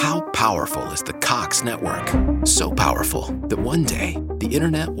powerful is the Cox network. So powerful that one day, the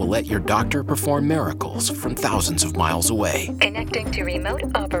internet will let your doctor perform miracles from thousands of miles away. Connecting to remote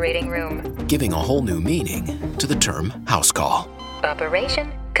operating room. Giving a whole new meaning to the term house call.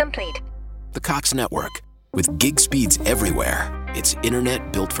 Operation complete. The Cox network. With gig speeds everywhere. It's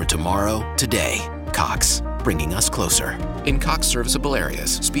internet built for tomorrow, today. Cox, bringing us closer. In Cox serviceable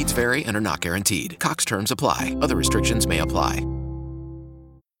areas, speeds vary and are not guaranteed. Cox terms apply. Other restrictions may apply.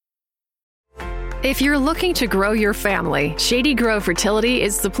 If you're looking to grow your family, Shady Grove Fertility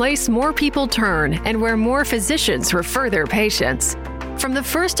is the place more people turn and where more physicians refer their patients. From the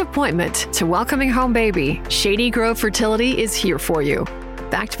first appointment to welcoming home baby, Shady Grove Fertility is here for you.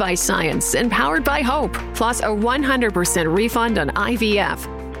 Backed by science and powered by hope, plus a 100% refund on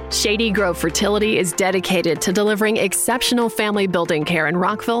IVF. Shady Grove Fertility is dedicated to delivering exceptional family building care in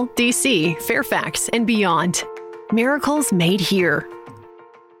Rockville, D.C., Fairfax, and beyond. Miracles made here.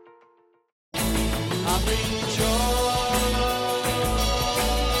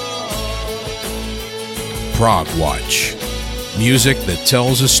 Prog Watch. Music that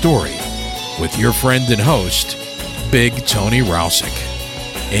tells a story with your friend and host, Big Tony Rousick,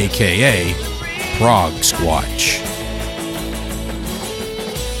 a.k.a. Prog Squatch.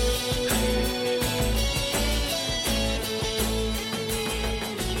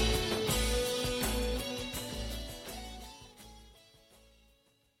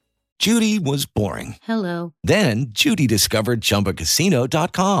 Judy was boring. Hello. Then Judy discovered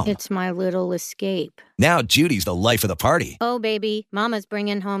ChumbaCasino.com. It's my little escape. Now Judy's the life of the party. Oh, baby, mama's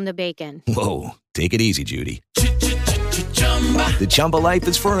bringing home the bacon. Whoa, take it easy, Judy. The Chumba life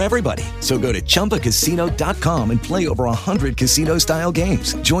is for everybody. So go to ChumbaCasino.com and play over 100 casino-style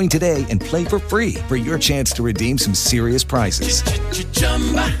games. Join today and play for free for your chance to redeem some serious prizes.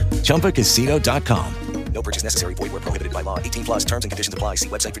 ChumbaCasino.com. No purchase necessary. Void where prohibited by law. 18 plus terms and conditions apply. See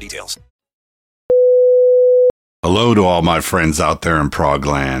website for details. Hello to all my friends out there in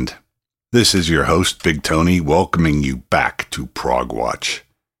Progland. This is your host, Big Tony, welcoming you back to Prog Watch.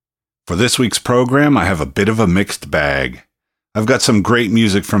 For this week's program, I have a bit of a mixed bag. I've got some great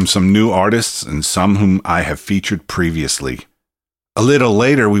music from some new artists and some whom I have featured previously. A little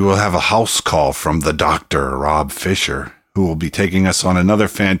later, we will have a house call from the Dr. Rob Fisher, who will be taking us on another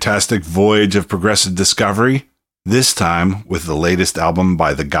fantastic voyage of progressive discovery, this time with the latest album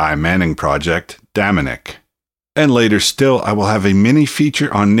by the Guy Manning Project, Damanek. And later still, I will have a mini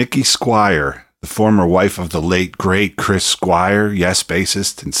feature on Nikki Squire, the former wife of the late great Chris Squire, yes,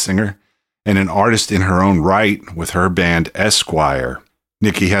 bassist and singer, and an artist in her own right with her band Esquire.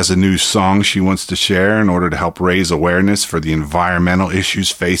 Nikki has a new song she wants to share in order to help raise awareness for the environmental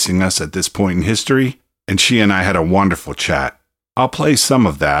issues facing us at this point in history, and she and I had a wonderful chat. I'll play some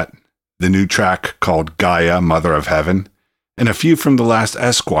of that, the new track called Gaia, Mother of Heaven, and a few from the last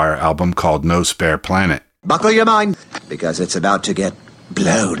Esquire album called No Spare Planet. Buckle your mind, because it's about to get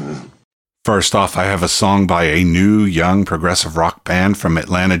blown. First off, I have a song by a new, young, progressive rock band from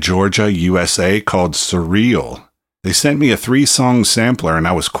Atlanta, Georgia, USA, called Surreal. They sent me a 3-song sampler, and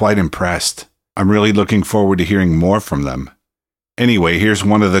I was quite impressed. I'm really looking forward to hearing more from them. Anyway, here's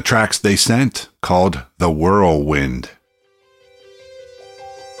one of the tracks they sent, called The Whirlwind.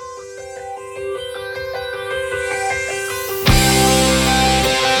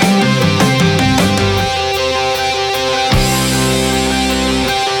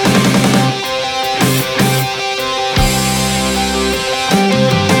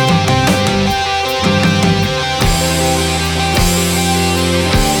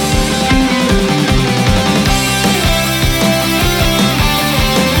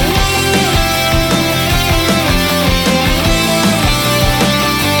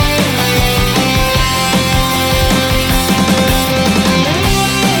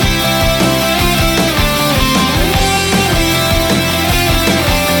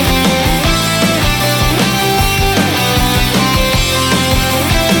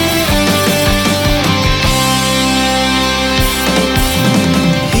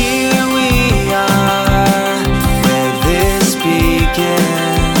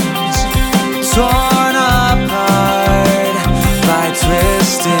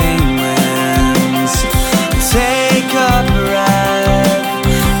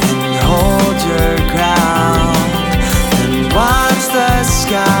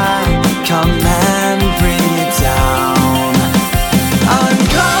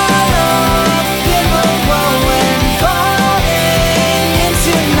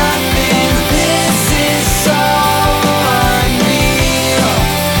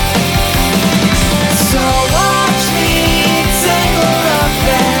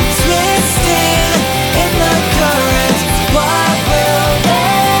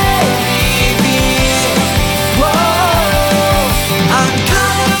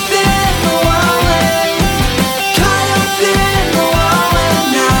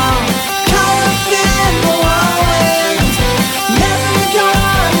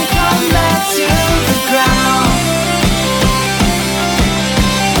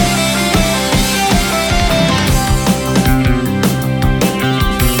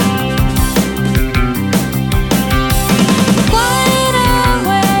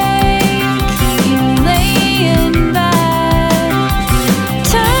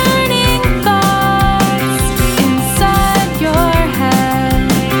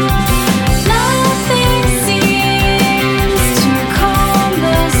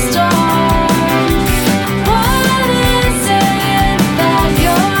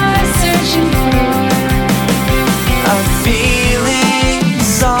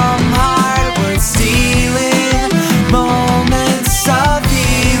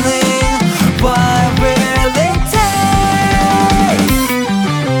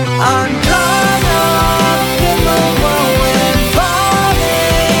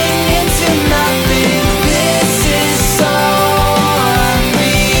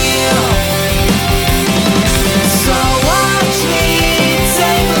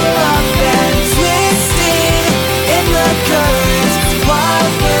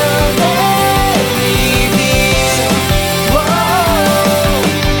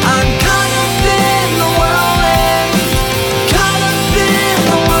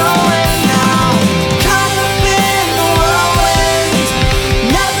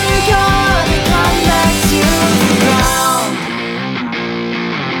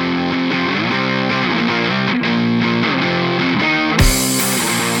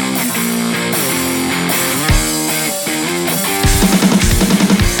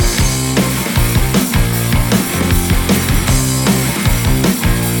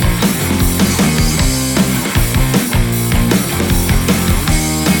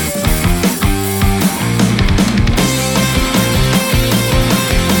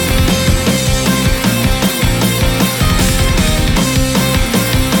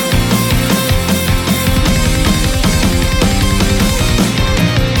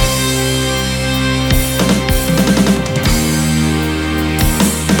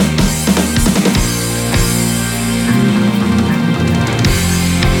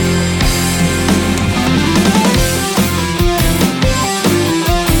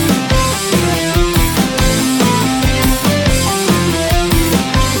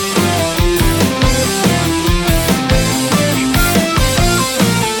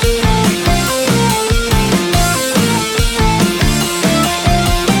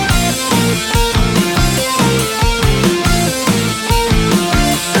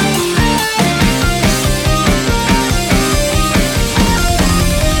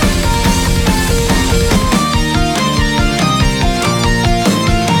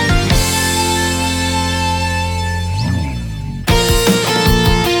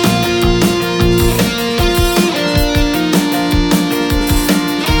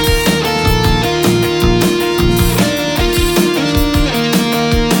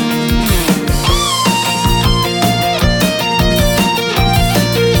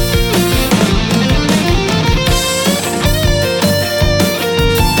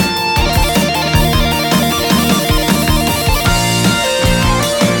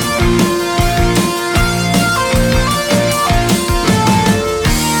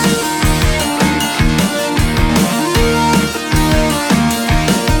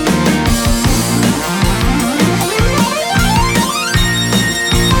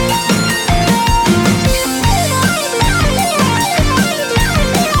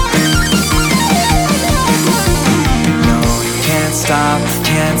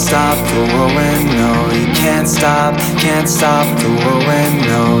 stop the whirlwind, no, you can't stop the whirlwind,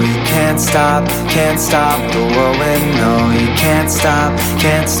 no, you can't stop the whirlwind, no, you can't stop the whirlwind, no, you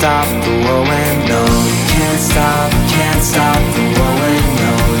can't stop the whirlwind, no, you can't stop the whirlwind,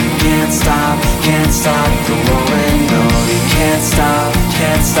 no, you can't stop the whirlwind, no, you can't stop the whirlwind, no, you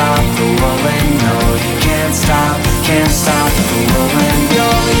can't stop the whirlwind, no, you can't stop the whirlwind, no, you can't stop the whirlwind,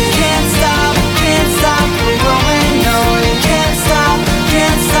 no, you can't stop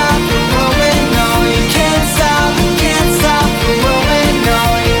the whirlwind.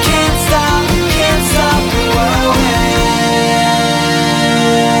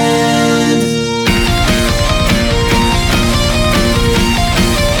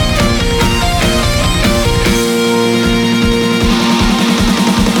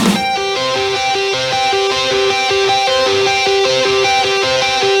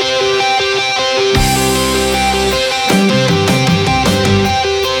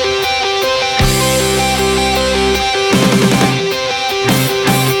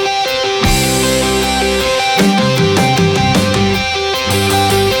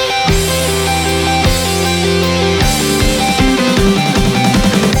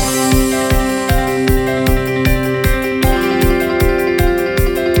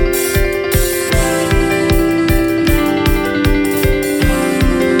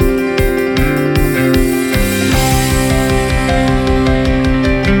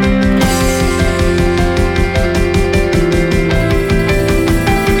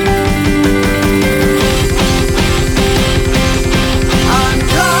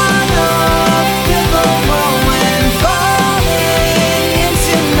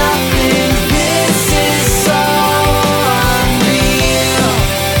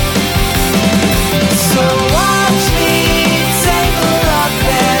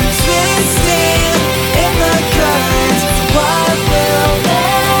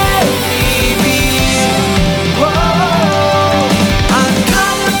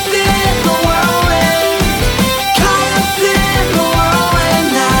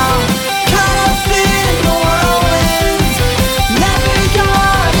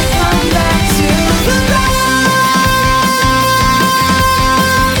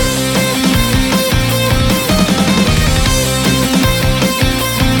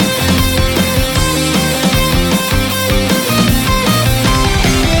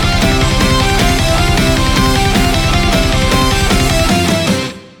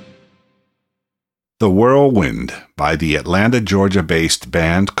 The Whirlwind by the Atlanta, Georgia-based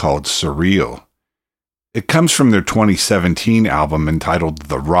band called Surreal. It comes from their 2017 album entitled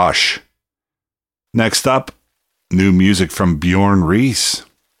The Rush. Next up, new music from Bjorn Reese,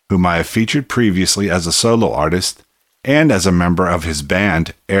 whom I have featured previously as a solo artist and as a member of his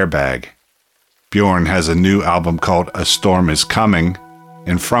band Airbag. Bjorn has a new album called A Storm Is Coming,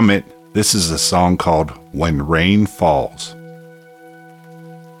 and from it, this is a song called When Rain Falls.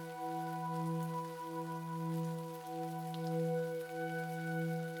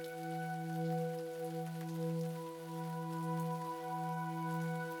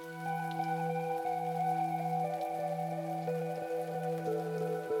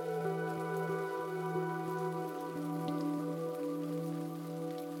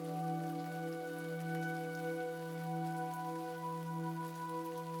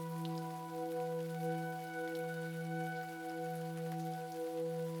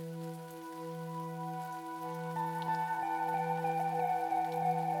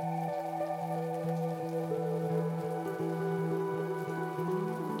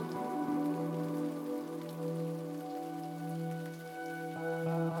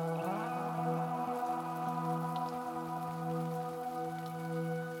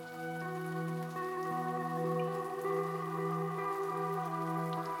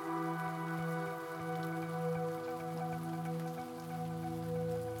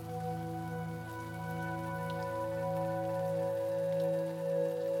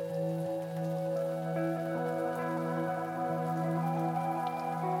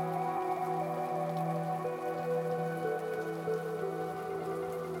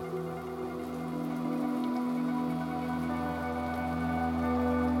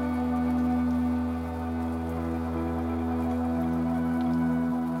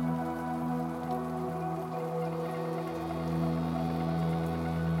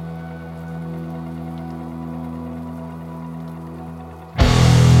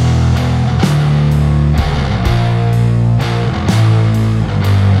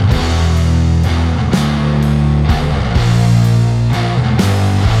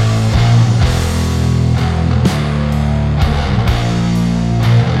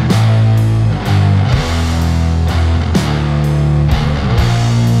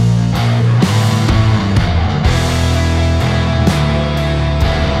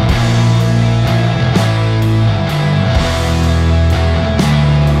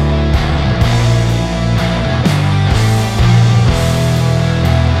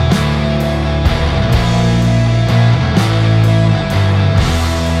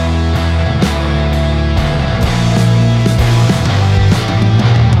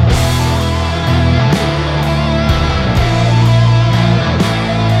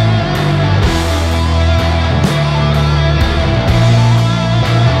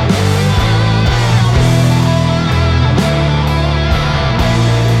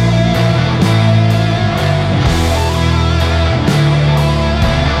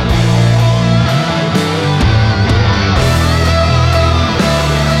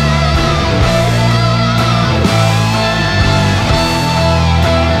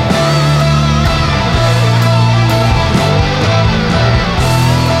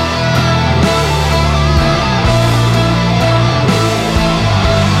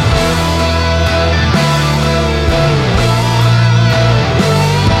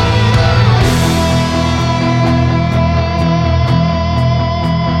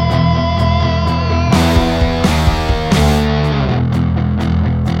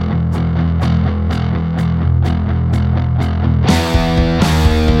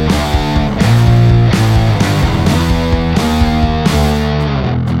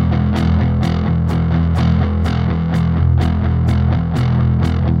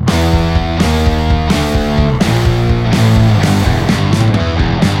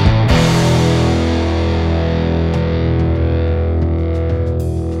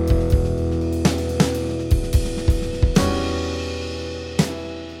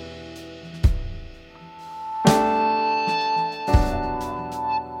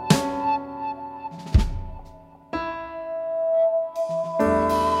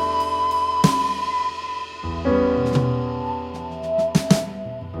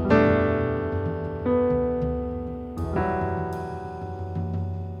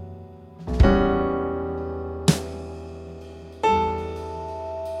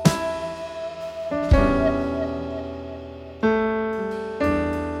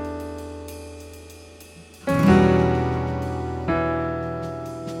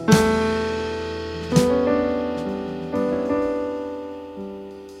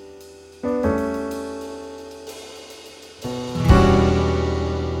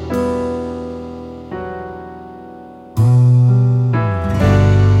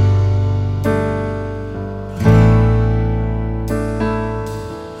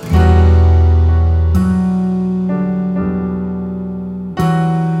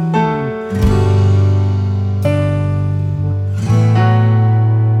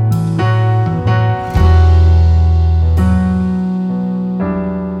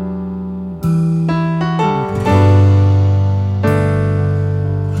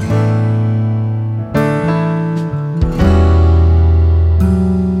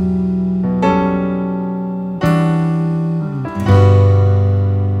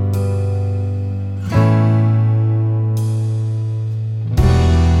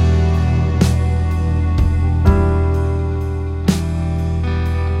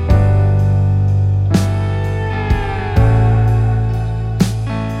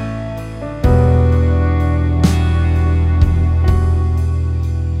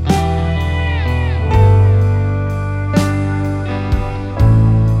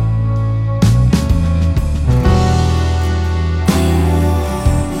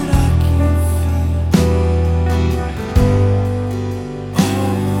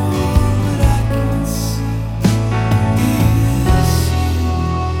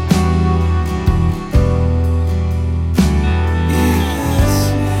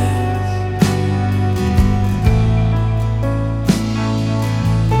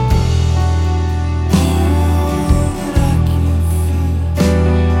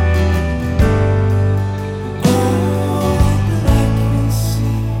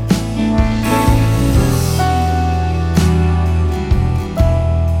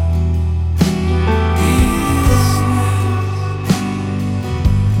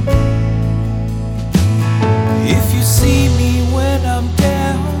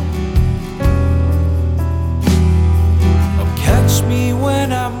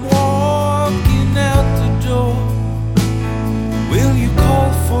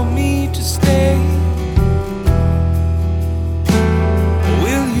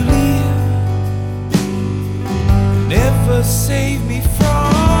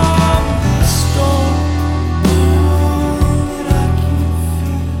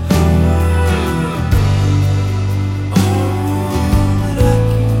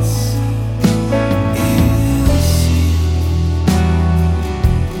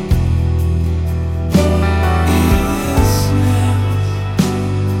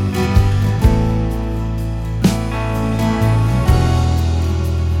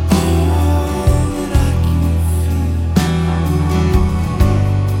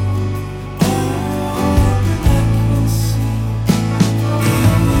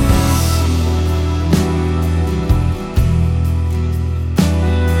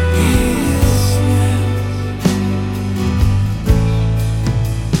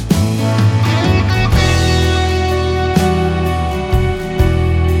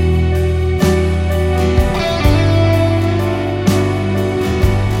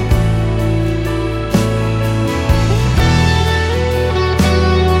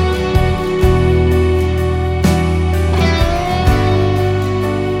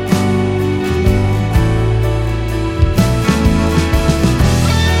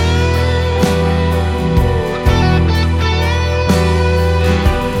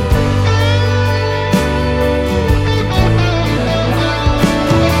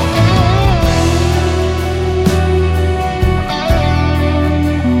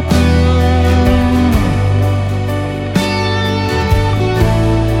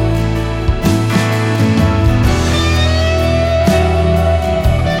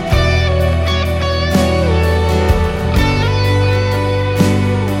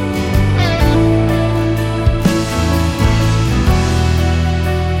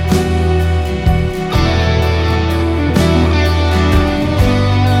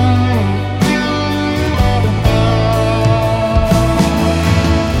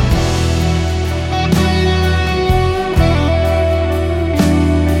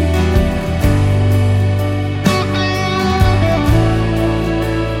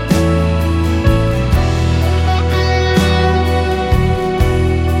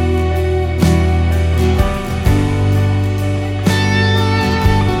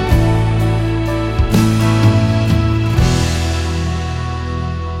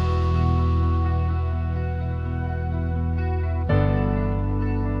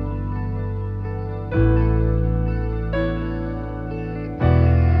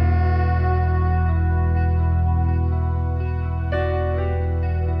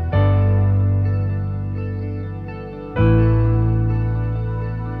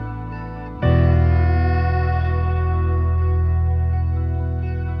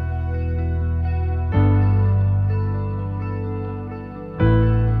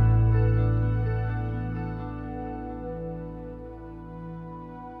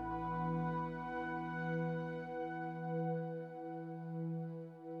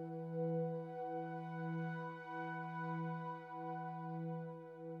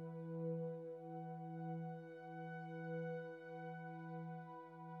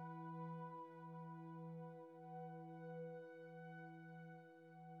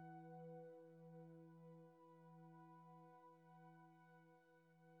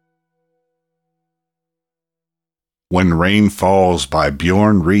 When Rain Falls by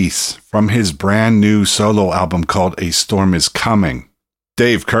Bjorn Reese from his brand new solo album called A Storm Is Coming.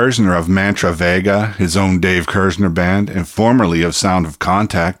 Dave Kersner of Mantra Vega, his own Dave Kersner band, and formerly of Sound of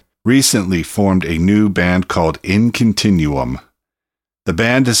Contact, recently formed a new band called In Continuum. The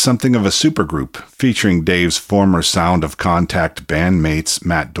band is something of a supergroup, featuring Dave's former Sound of Contact bandmates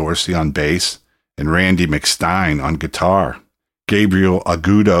Matt Dorsey on bass and Randy McStein on guitar, Gabriel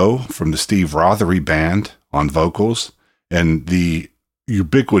Agudo from the Steve Rothery Band on vocals, and the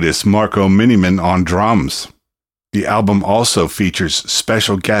ubiquitous Marco Miniman on drums. The album also features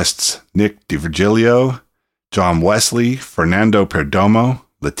special guests Nick DiVirgilio, John Wesley, Fernando Perdomo,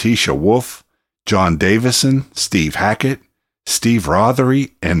 Letitia Wolf, John Davison, Steve Hackett, Steve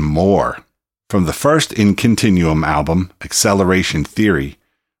Rothery, and more. From the first In Continuum album, Acceleration Theory,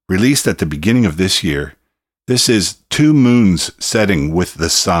 released at the beginning of this year, this is Two Moons Setting with the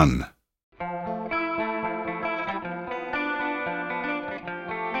Sun.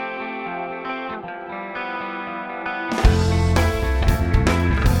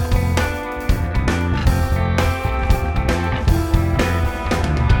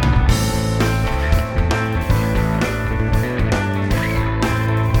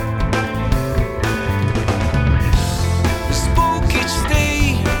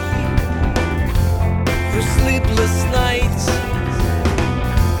 Sleepless nights,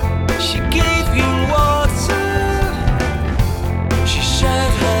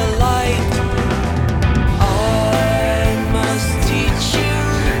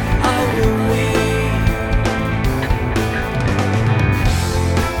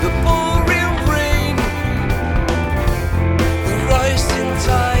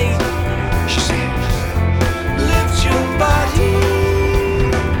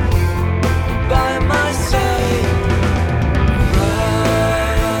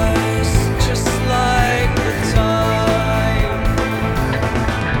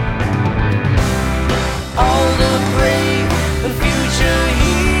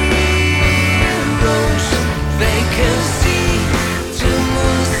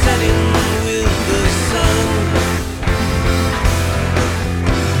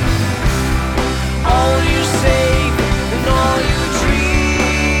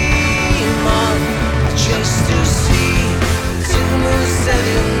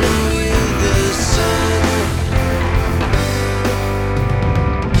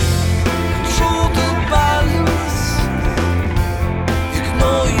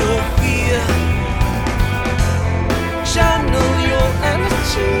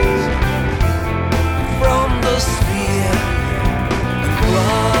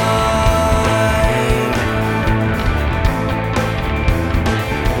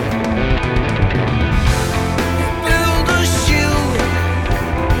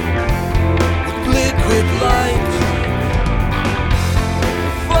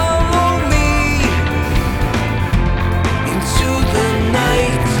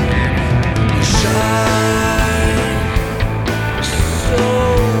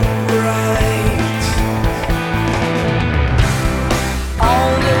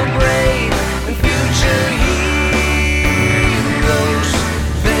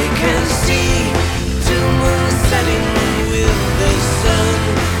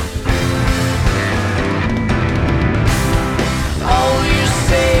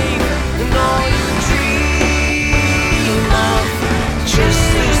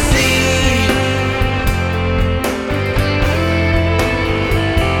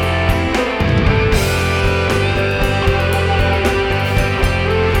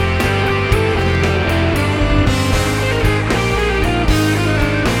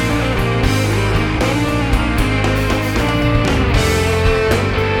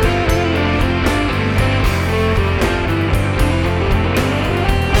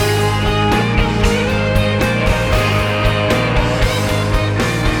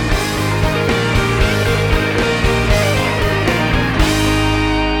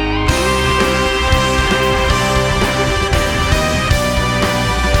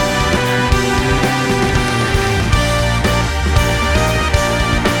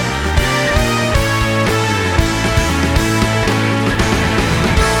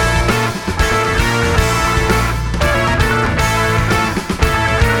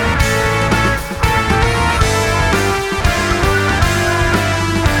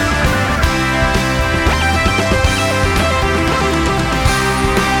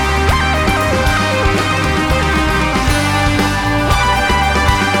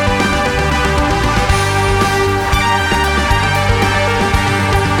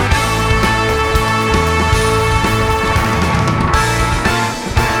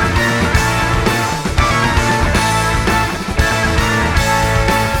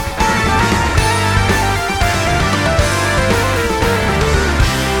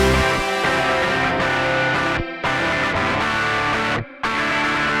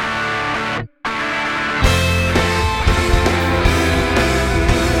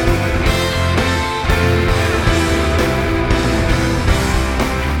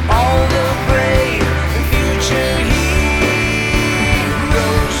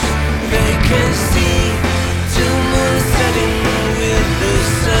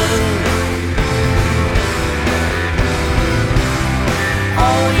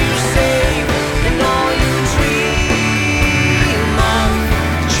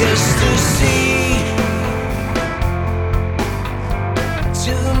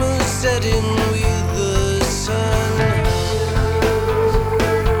 moon setting with the sun.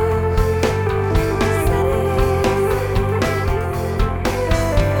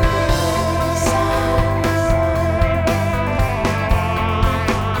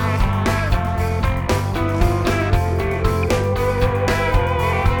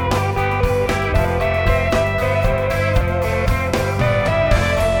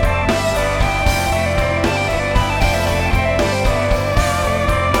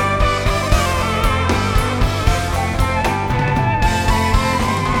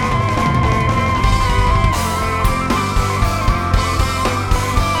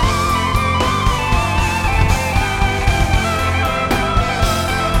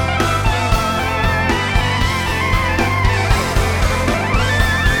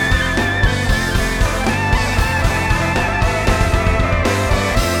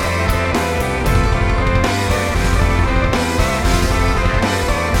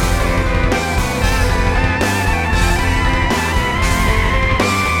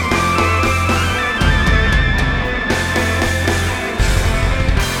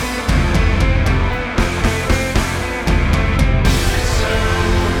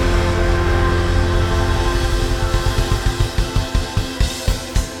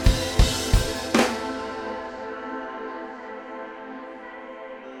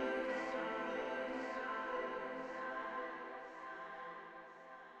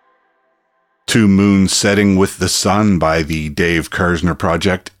 To Moon Setting with the Sun by the Dave Kersner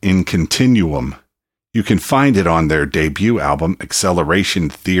Project in Continuum. You can find it on their debut album, Acceleration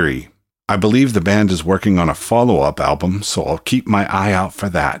Theory. I believe the band is working on a follow-up album, so I'll keep my eye out for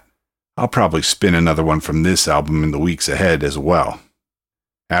that. I'll probably spin another one from this album in the weeks ahead as well.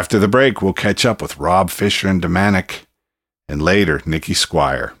 After the break, we'll catch up with Rob Fisher and Damanek, and later, Nikki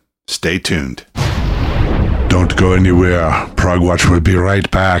Squire. Stay tuned. Don't go anywhere. Progwatch will be right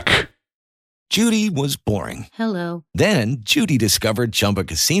back. Judy was boring. Hello. Then Judy discovered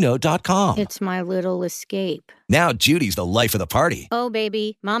ChumbaCasino.com. It's my little escape. Now Judy's the life of the party. Oh,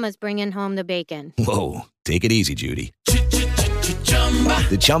 baby, mama's bringing home the bacon. Whoa, take it easy, Judy.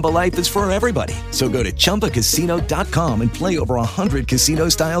 The Chumba life is for everybody. So go to ChumbaCasino.com and play over 100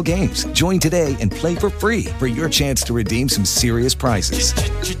 casino-style games. Join today and play for free for your chance to redeem some serious prizes.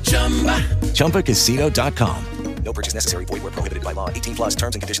 ChumbaCasino.com. No purchase necessary. Void where prohibited by law. 18 plus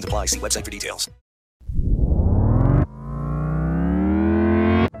terms and conditions apply. See website for details.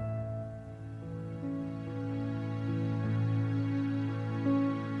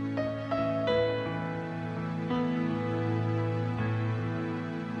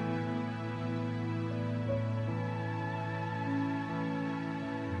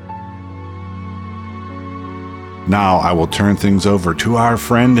 Now I will turn things over to our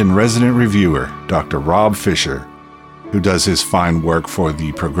friend and resident reviewer, Dr. Rob Fisher, who does his fine work for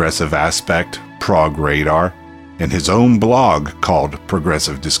the Progressive Aspect, Prog Radar, and his own blog called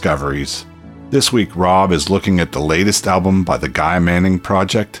Progressive Discoveries. This week, Rob is looking at the latest album by the Guy Manning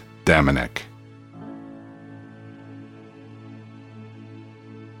Project, Damanek.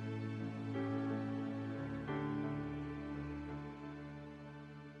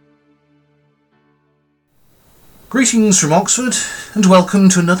 Greetings from Oxford, and welcome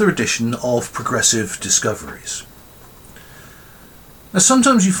to another edition of Progressive Discoveries. Now,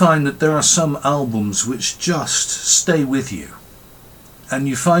 sometimes you find that there are some albums which just stay with you, and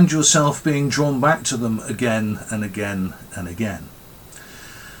you find yourself being drawn back to them again and again and again.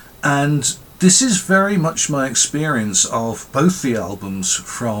 And this is very much my experience of both the albums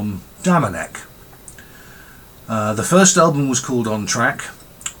from Damanek. The first album was called On Track,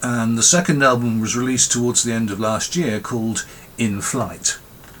 and the second album was released towards the end of last year called In Flight.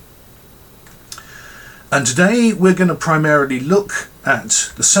 And today we're going to primarily look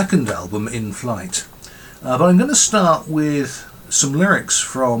at the second album, In Flight, but I'm going to start with some lyrics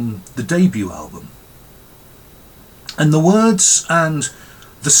from the debut album. And the words and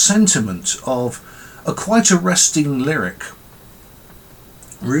the sentiment of a quite arresting lyric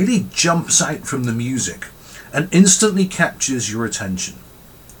really jumps out from the music and instantly captures your attention.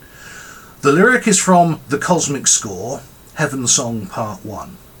 The lyric is from the Cosmic Score, Heaven Song Part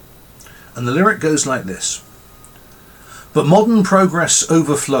 1. And the lyric goes like this. But modern progress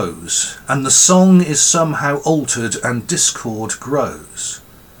overflows, and the song is somehow altered and discord grows.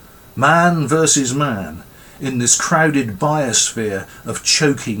 Man versus man in this crowded biosphere of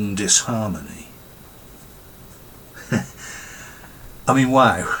choking disharmony. I mean,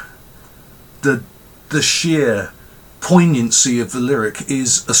 wow. The sheer poignancy of the lyric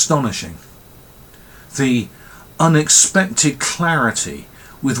is astonishing. The unexpected clarity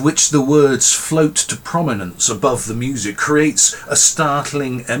with which the words float to prominence above the music creates a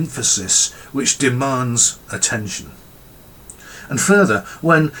startling emphasis which demands attention. And further,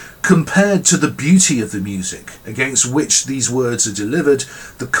 when compared to the beauty of the music against which these words are delivered,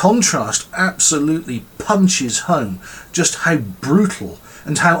 the contrast absolutely punches home just how brutal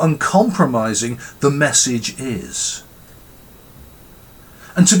and how uncompromising the message is.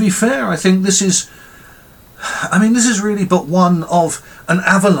 And to be fair, I think this is really but one of an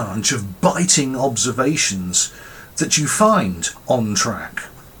avalanche of biting observations that you find on track,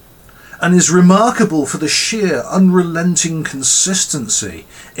 and is remarkable for the sheer unrelenting consistency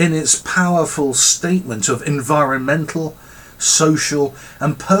in its powerful statement of environmental, social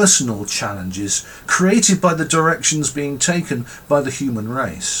and personal challenges created by the directions being taken by the human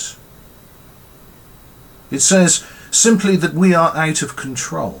race. It says simply that we are out of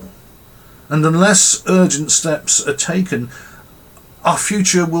control, and unless urgent steps are taken, our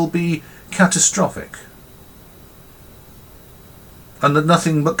future will be catastrophic, and that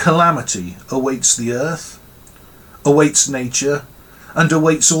nothing but calamity awaits the earth, awaits nature, and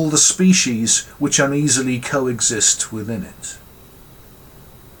awaits all the species which uneasily coexist within it.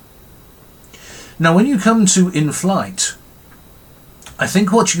 Now, when you come to In Flight, I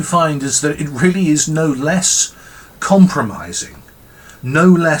think what you find is that it really is no less compromising, no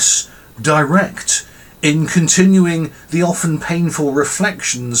less direct in continuing the often painful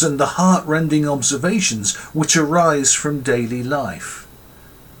reflections and the heart-rending observations which arise from daily life.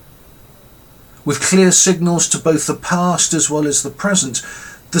 With clear signals to both the past as well as the present,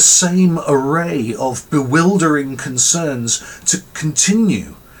 the same array of bewildering concerns to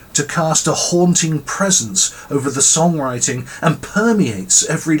continue to cast a haunting presence over the songwriting and permeates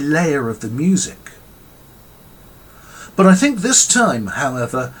every layer of the music. But I think this time,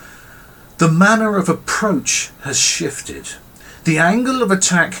 however, the manner of approach has shifted. The angle of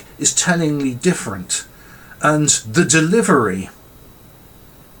attack is tellingly different, and the delivery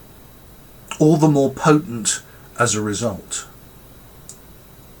all the more potent as a result.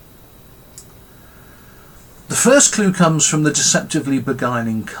 The first clue comes from the deceptively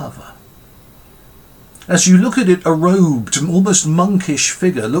beguiling cover. As you look at it, a robed, almost monkish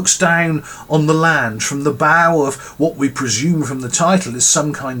figure looks down on the land from the bow of what we presume from the title is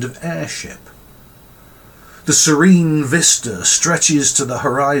some kind of airship. The serene vista stretches to the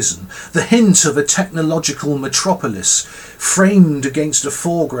horizon, the hint of a technological metropolis framed against a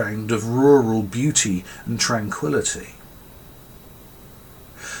foreground of rural beauty and tranquility.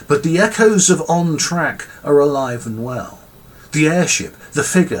 But the echoes of On Track are alive and well. The airship, the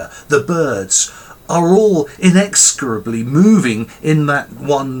figure, the birds are all inexorably moving in that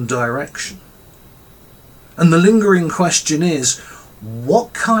one direction. And the lingering question is,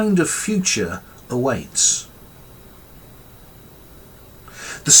 what kind of future awaits?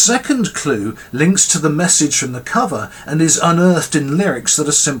 The second clue links to the message from the cover and is unearthed in lyrics that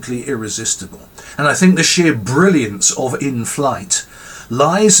are simply irresistible. And I think the sheer brilliance of In Flight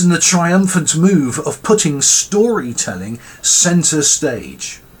lies in the triumphant move of putting storytelling centre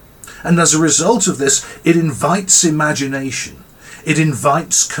stage. And as a result of this, it invites imagination, it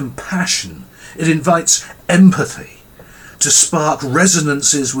invites compassion, it invites empathy to spark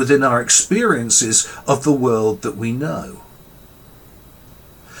resonances within our experiences of the world that we know.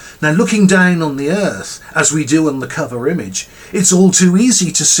 Now, looking down on the earth, as we do on the cover image, it's all too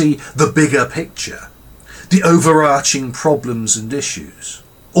easy to see the bigger picture, the overarching problems and issues,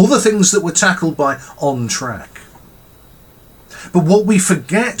 all the things that were tackled by On Track. But what we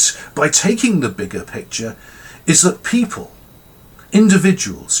forget by taking the bigger picture is that people,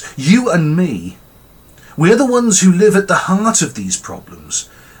 individuals, you and me, we're the ones who live at the heart of these problems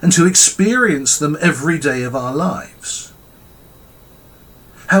and who experience them every day of our lives.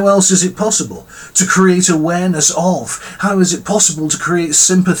 How else is it possible to create awareness of? How is it possible to create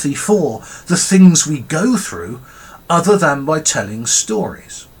sympathy for the things we go through other than by telling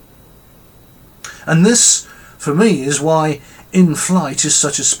stories? And this, for me, is why In Flight is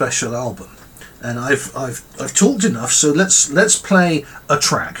such a special album. And I've talked enough, so let's play a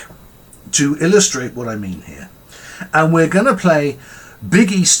track to illustrate what I mean here. And we're going to play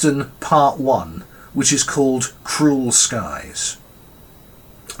Big Eastern Part 1, which is called Cruel Skies.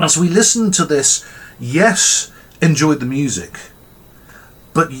 As we listen to this, yes, enjoy the music,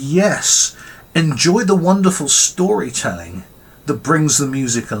 but yes, enjoy the wonderful storytelling that brings the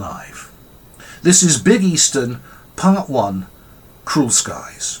music alive. This is Big Eastern, Part 1, Cruel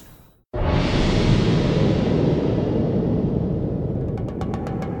Skies.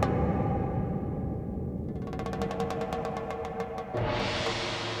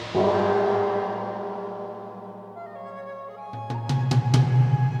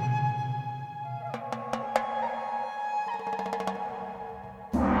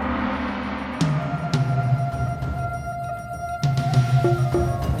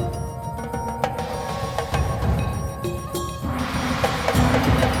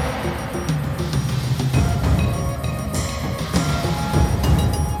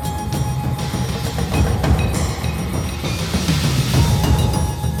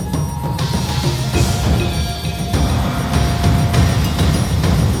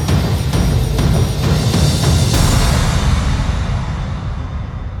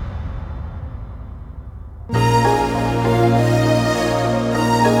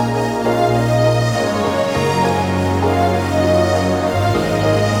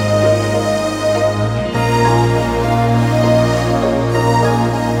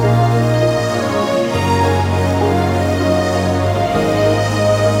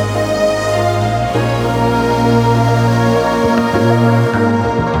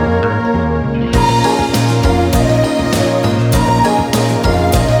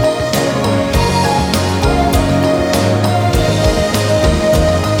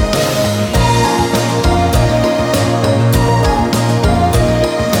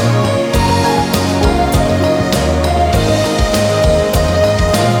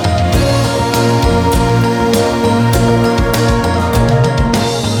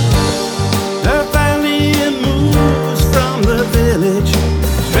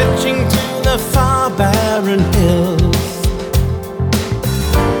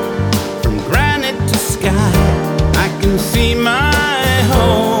 be my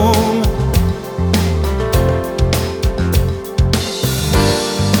home.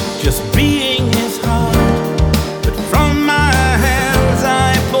 Just being is hard, but from my hands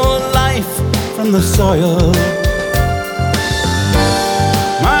I pull life from the soil.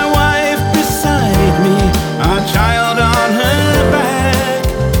 My wife beside me, our child on her back.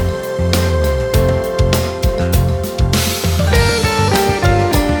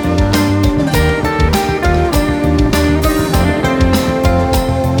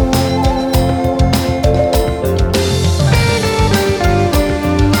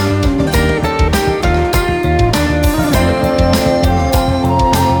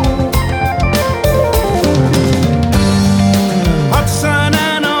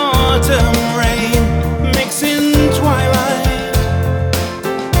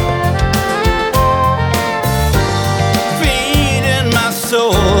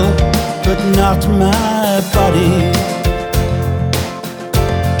 Not my body.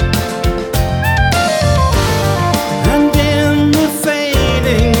 And in the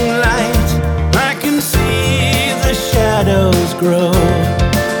fading light I can see the shadows grow.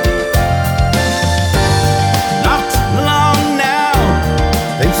 Not long now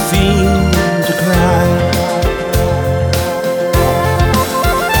they seem to cry.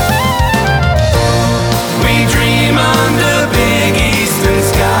 We dream under big eastern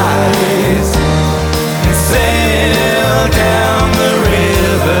skies, sail down the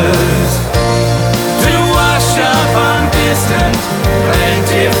rivers to wash up on distant,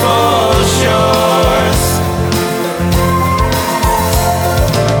 plentiful shores.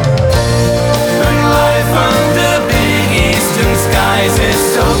 And life under big eastern skies is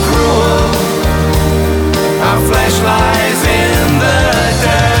so cruel. Our flesh lies in the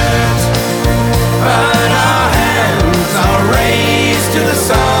dirt, but our hands are raised to the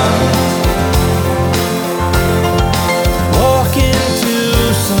sun.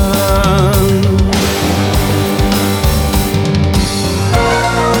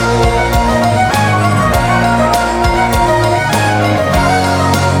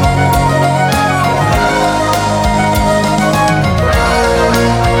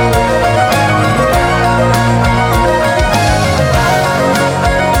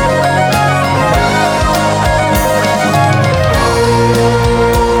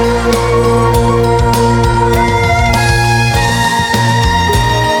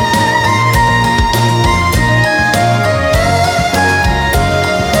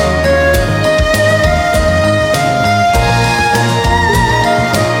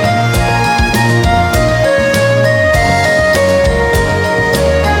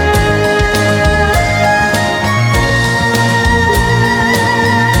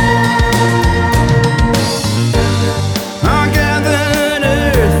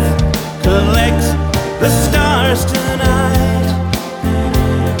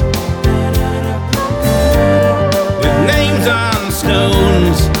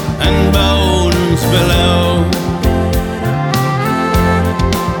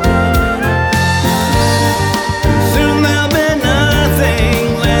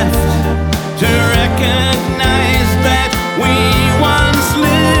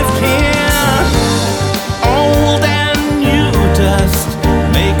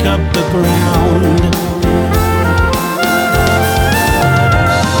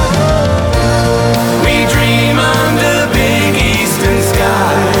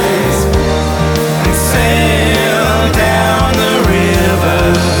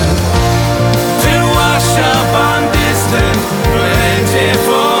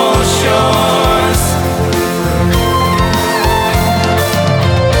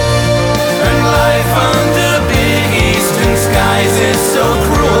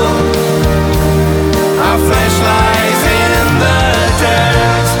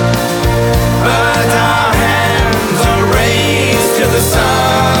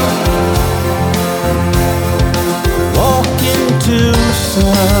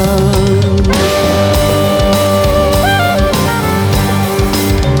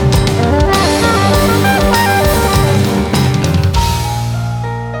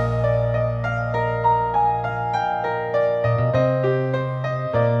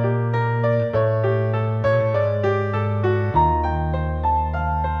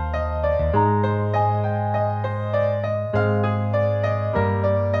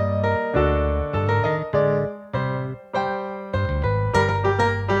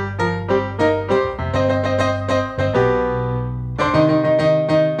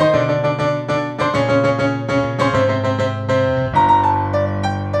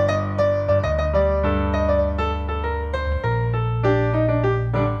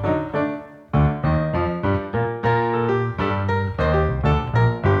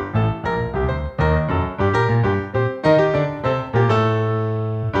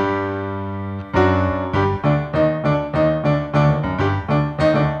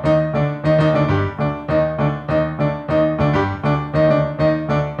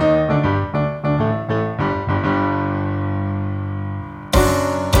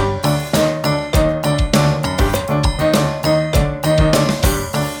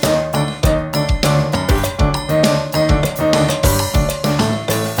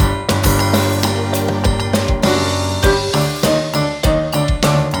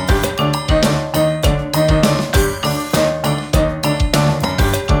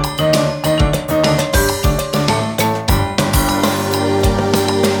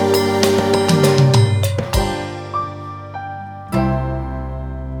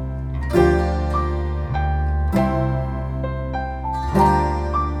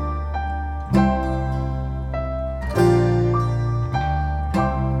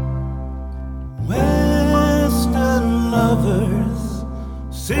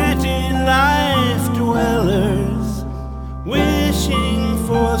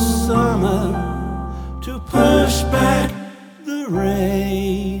 push back the rain.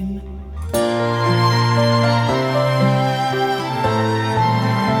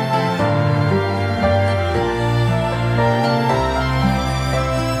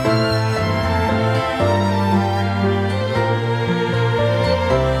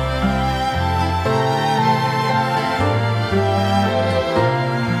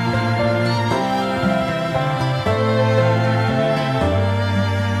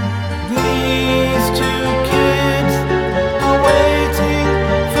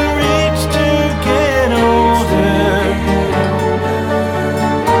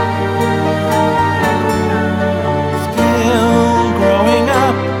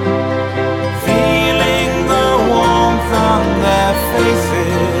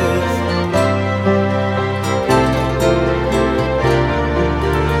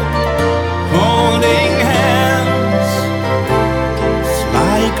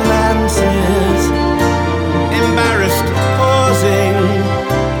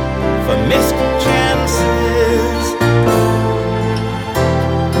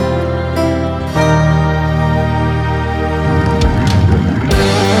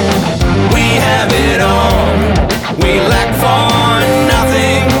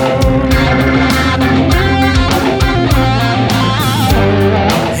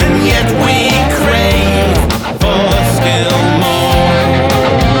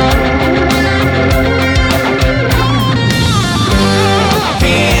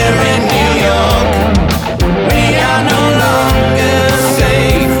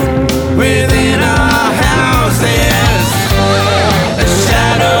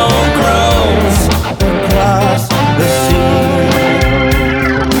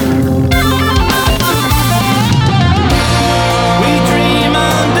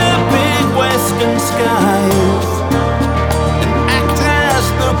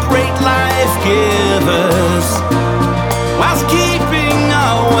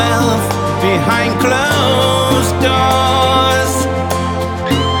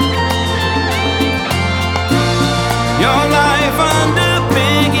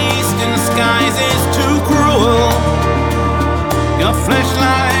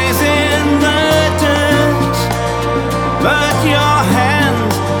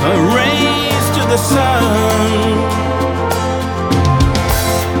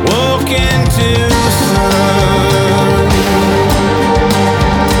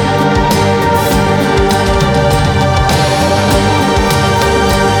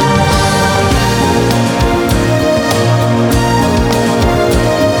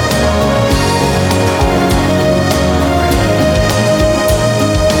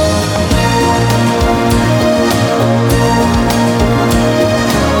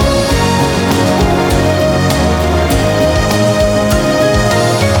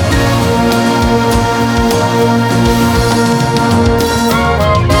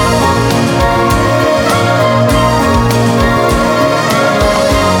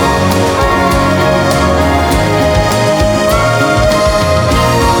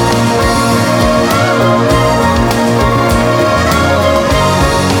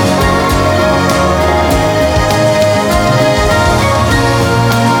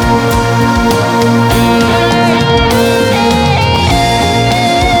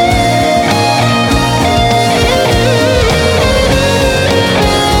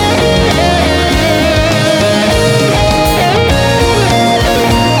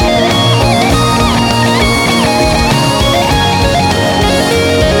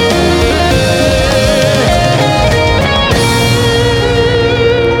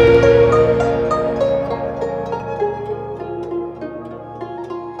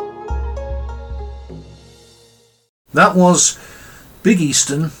 That was Big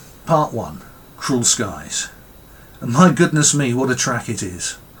Easton Part 1, Cruel Skies. And my goodness me, what a track it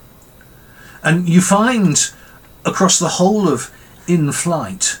is. And you find across the whole of In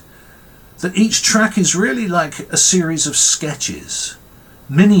Flight that each track is really like a series of sketches,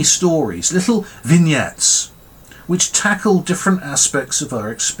 mini stories, little vignettes, which tackle different aspects of our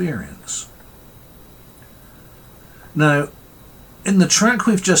experience. Now, in the track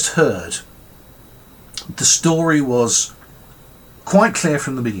we've just heard, the story was quite clear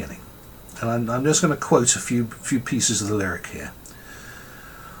from the beginning. And I'm just going to quote a few pieces of the lyric here.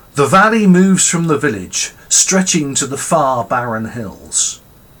 The valley moves from the village, stretching to the far barren hills.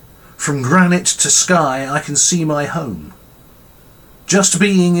 From granite to sky I can see my home. Just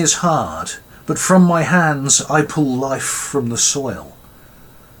being is hard, but from my hands I pull life from the soil.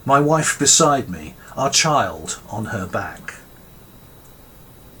 My wife beside me, our child on her back.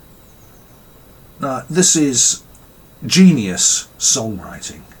 Now, this is genius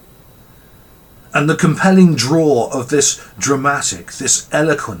songwriting. And the compelling draw of this dramatic, this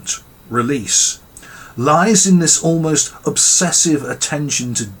eloquent release lies in this almost obsessive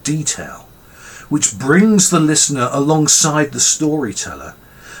attention to detail, which brings the listener alongside the storyteller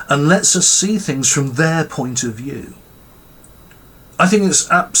and lets us see things from their point of view. I think it's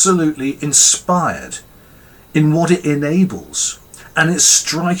absolutely inspired in what it enables, and it's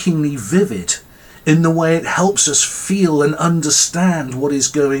strikingly vivid in the way it helps us feel and understand what is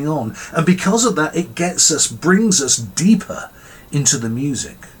going on. And because of that, it brings us deeper into the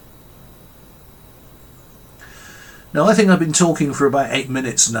music. Now, I think I've been talking for about 8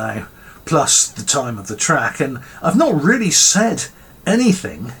 minutes now, plus the time of the track, and I've not really said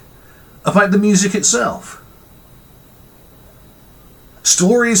anything about the music itself.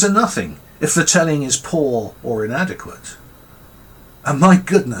 Stories are nothing if the telling is poor or inadequate. And my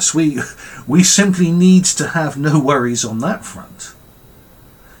goodness, we simply need to have no worries on that front.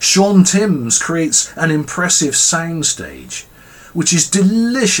 Sean Timms creates an impressive soundstage, which is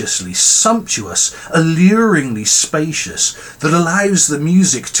deliciously sumptuous, alluringly spacious, that allows the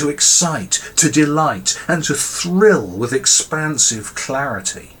music to excite, to delight, and to thrill with expansive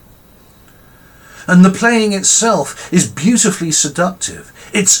clarity. And the playing itself is beautifully seductive.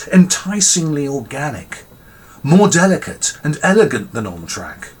 It's enticingly organic, more delicate and elegant than on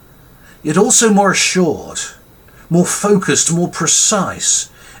track, yet also more assured, more focused, more precise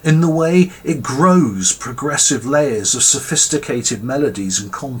in the way it grows progressive layers of sophisticated melodies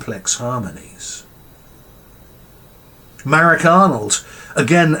and complex harmonies. Marek Arnold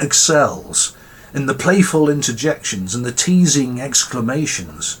again excels in the playful interjections and the teasing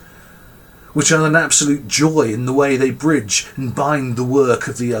exclamations, which are an absolute joy in the way they bridge and bind the work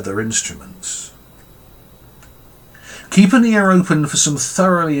of the other instruments. Keep an ear open for some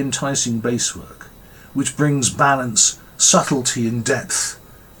thoroughly enticing bass work, which brings balance, subtlety and depth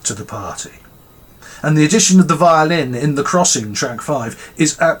to the party. And the addition of the violin in The Crossing, track 5,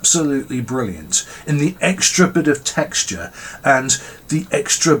 is absolutely brilliant in the extra bit of texture and the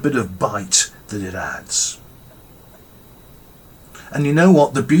extra bit of bite that it adds. And you know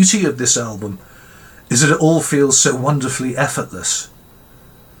what? The beauty of this album is that it all feels so wonderfully effortless,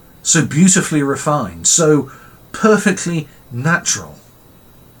 so beautifully refined, so perfectly natural.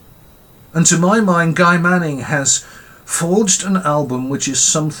 And to my mind, Guy Manning has forged an album which is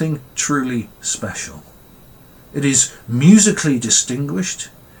something truly special. It is musically distinguished,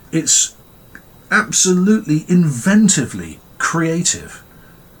 it's absolutely inventively creative,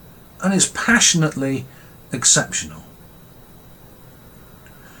 and it's passionately exceptional.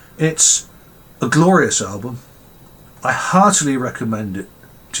 It's a glorious album. I heartily recommend it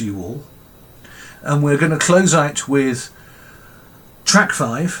to you all. And we're going to close out with track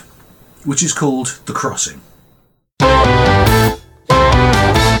 5, which is called The Crossing.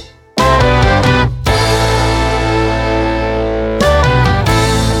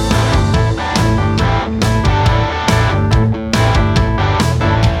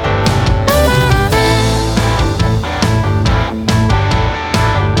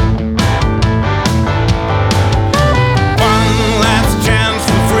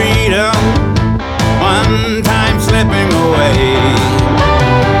 Slipping away.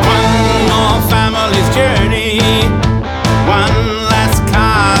 One more family's journey.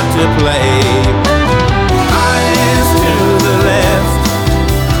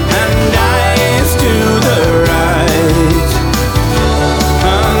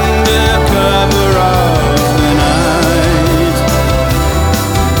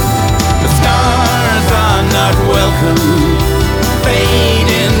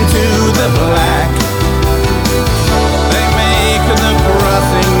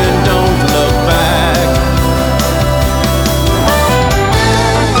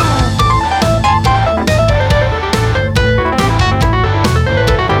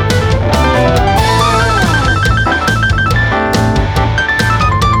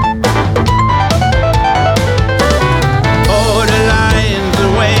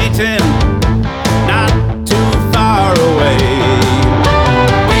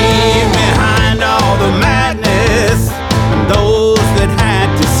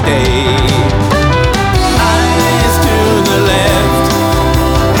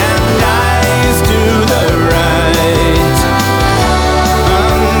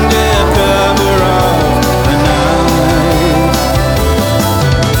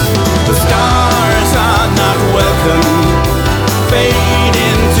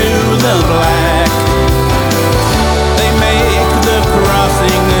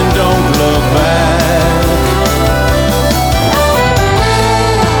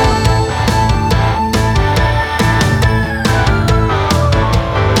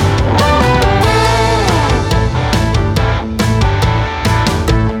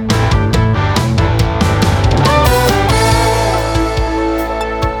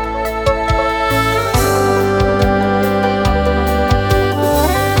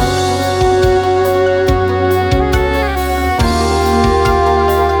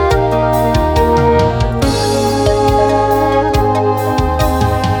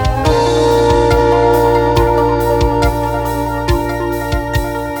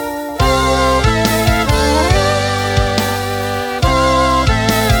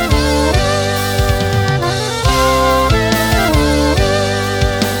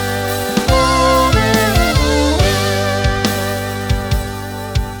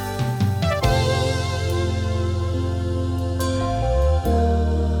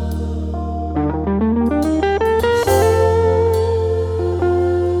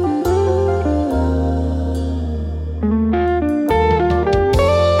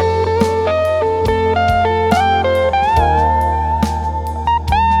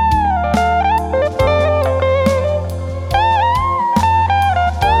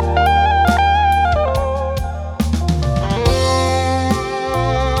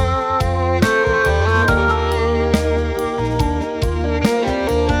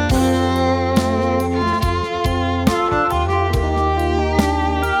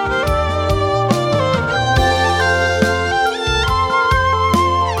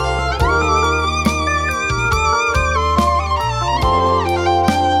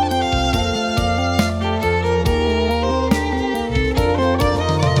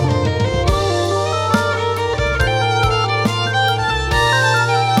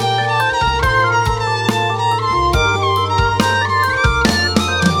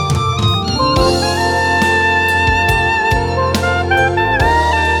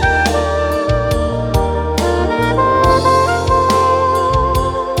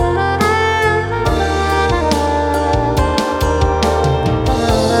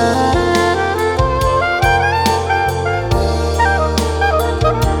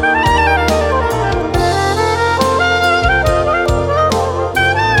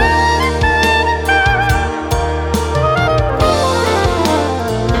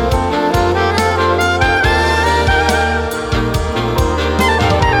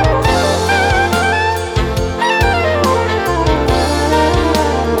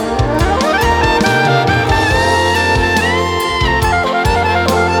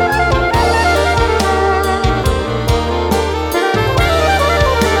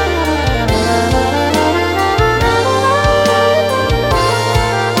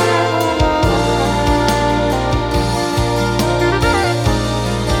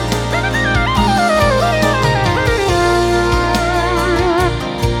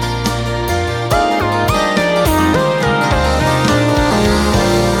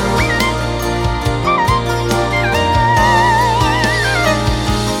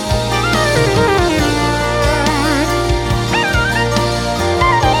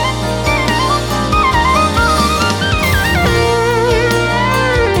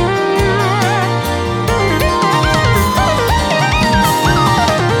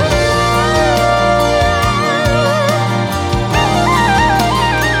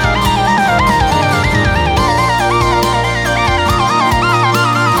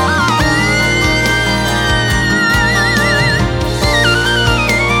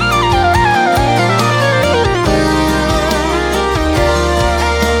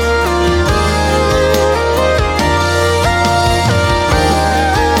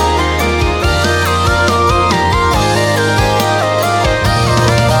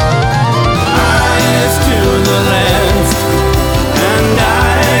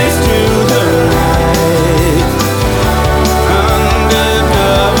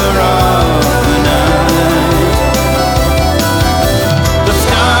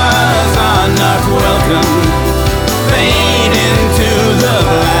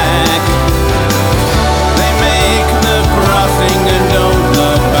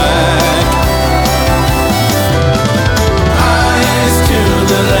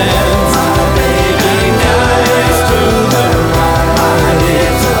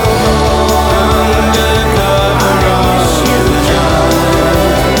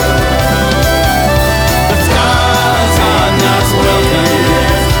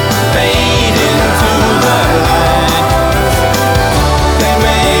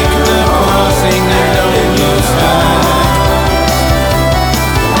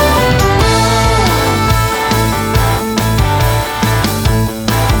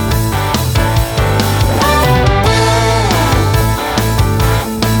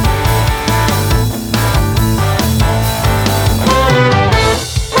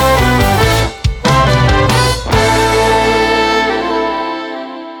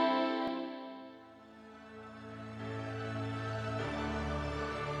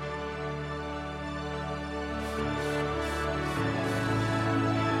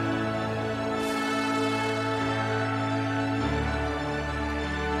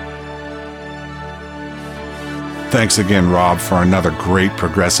 Thanks again, Rob, for another great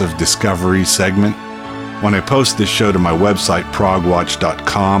progressive discovery segment. When I post this show to my website,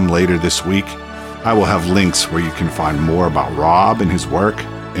 progwatch.com, later this week, I will have links where you can find more about Rob and his work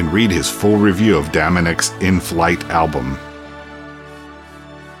and read his full review of Damanek's In Flight album.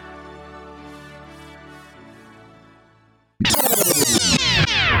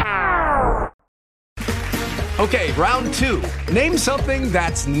 Okay, round two. Name something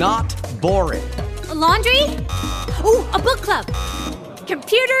that's not boring. A laundry? Ooh, a book club.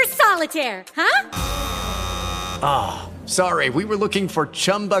 Computer solitaire, huh? Ah, oh, sorry, we were looking for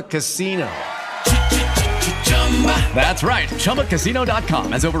Chumba Casino. That's right,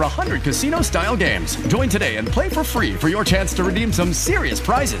 ChumbaCasino.com has over 100 casino-style games. Join today and play for free for your chance to redeem some serious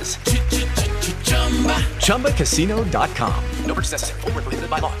prizes. ChumbaCasino.com. No purchase necessary. Void where prohibited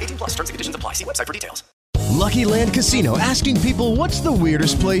by law. 18+ terms and conditions apply. See website for details. Lucky Land Casino, asking people, what's the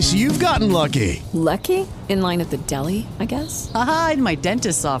weirdest place you've gotten lucky? Lucky? In line at the deli, I guess? Aha, in my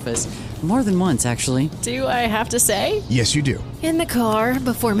dentist's office. More than once, actually. Do I have to say? Yes, you do. In the car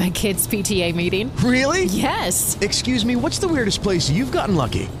before my kids' PTA meeting. Really? Yes. Excuse me, what's the weirdest place you've gotten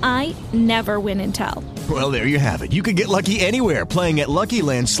lucky? I never win and tell. Well, there you have it. You can get lucky anywhere, playing at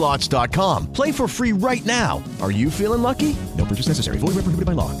LuckyLandSlots.com. Play for free right now. Are you feeling lucky? No purchase necessary. Void where prohibited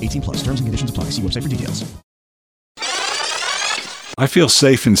by law. 18+. Terms and conditions apply. See website for details. I feel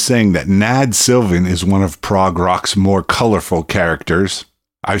safe in saying that Nad Sylvan is one of prog rock's more colorful characters.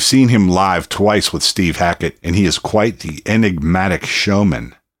 I've seen him live twice with Steve Hackett, and he is quite the enigmatic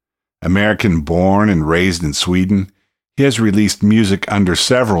showman. American-born and raised in Sweden, he has released music under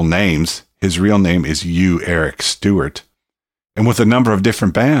several names. His real name is Hugh Eric Stewart, and with a number of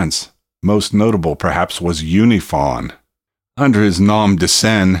different bands. Most notable, perhaps, was Unifawn. Under his nom de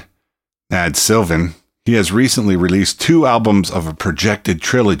scène, Nad Sylvan, he has recently released 2 albums of a projected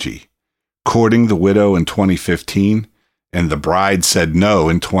trilogy, Courting the Widow in 2015 and The Bride Said No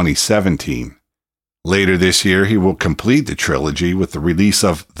in 2017. Later this year, he will complete the trilogy with the release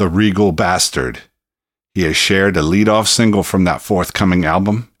of The Regal Bastard. He has shared a lead-off single from that forthcoming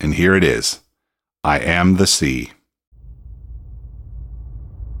album, and here it is, I Am the Sea.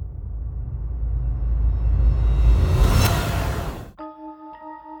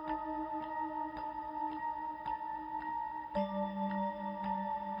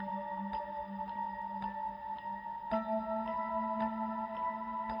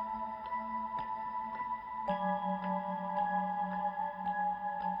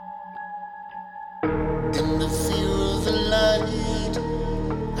 In the fear of the light,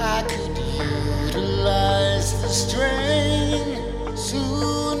 I could utilize the strain.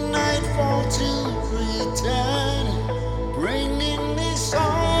 Soon nightfall to return, bringing me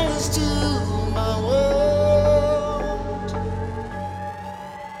solace to my world.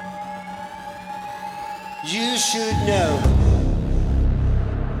 You should know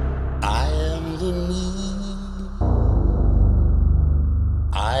I am the moon,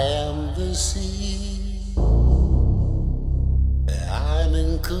 I am the sea. I'm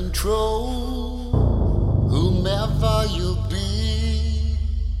in control, whomever you'll be.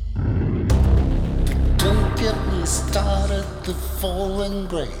 But don't get me started, the fallen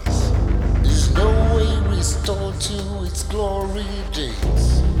grace is no way restored to its glory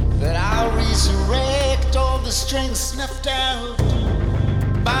days. That I'll resurrect all the strength snuffed out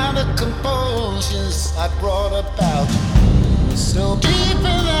by the compulsions I brought about. So deep in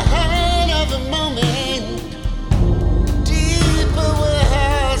the heart of the moment, where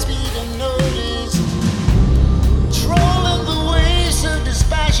hearts beat unnoticed, trolling the waves of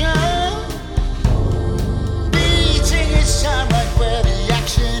dispassion, beating its time right where the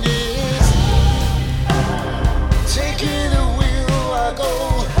action is. Taking the wheel I go,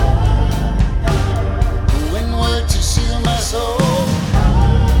 windward to seal my soul.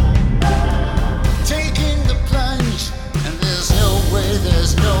 Taking the plunge, and there's no way,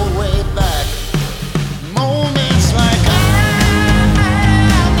 there's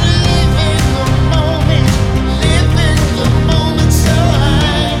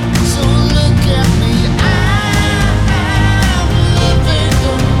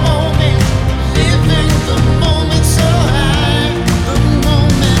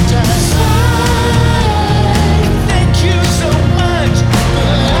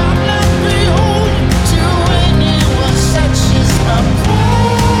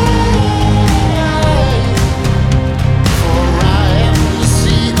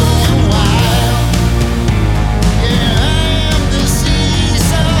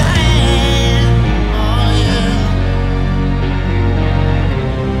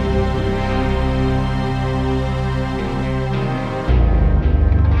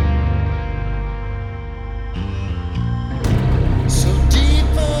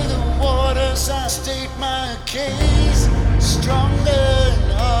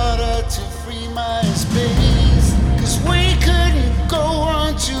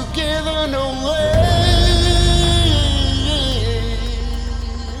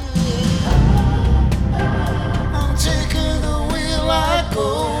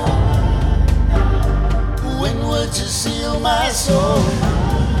my soul.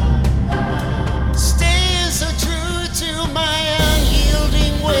 Stay so true to my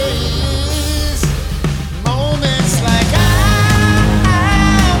unyielding ways. Moments like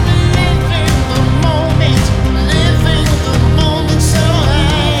I'm living the moment so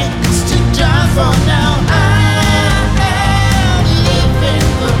it's to die for now. I'm living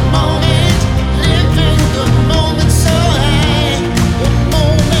the moment so the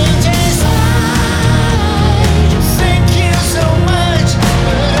moment is thank you so much,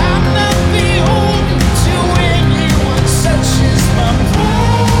 but I'm not beholden to anyone such as my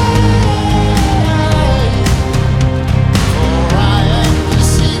pride. For I am the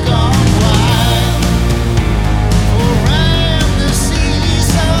sea gone wild. For I am the sea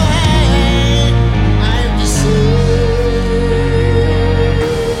so high. I am the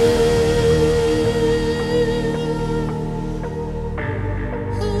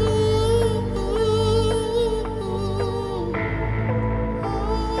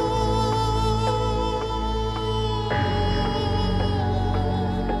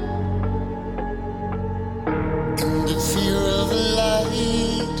in the fear of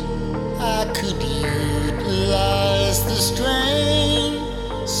light, I could utilize the strain.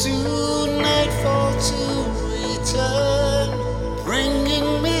 Soon nightfall to return,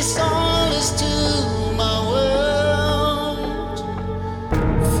 bringing me solace to my world.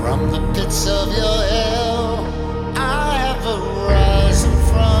 From the pits of your hell, I have arisen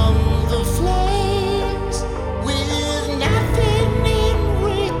from the flames with nothing in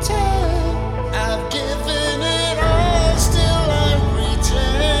return. I've given it all, still I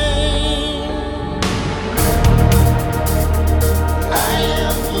retain. I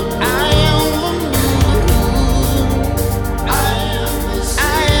am the moon. I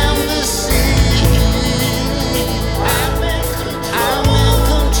am the sea. I'm in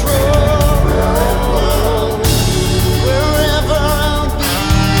control. Wherever I'll be.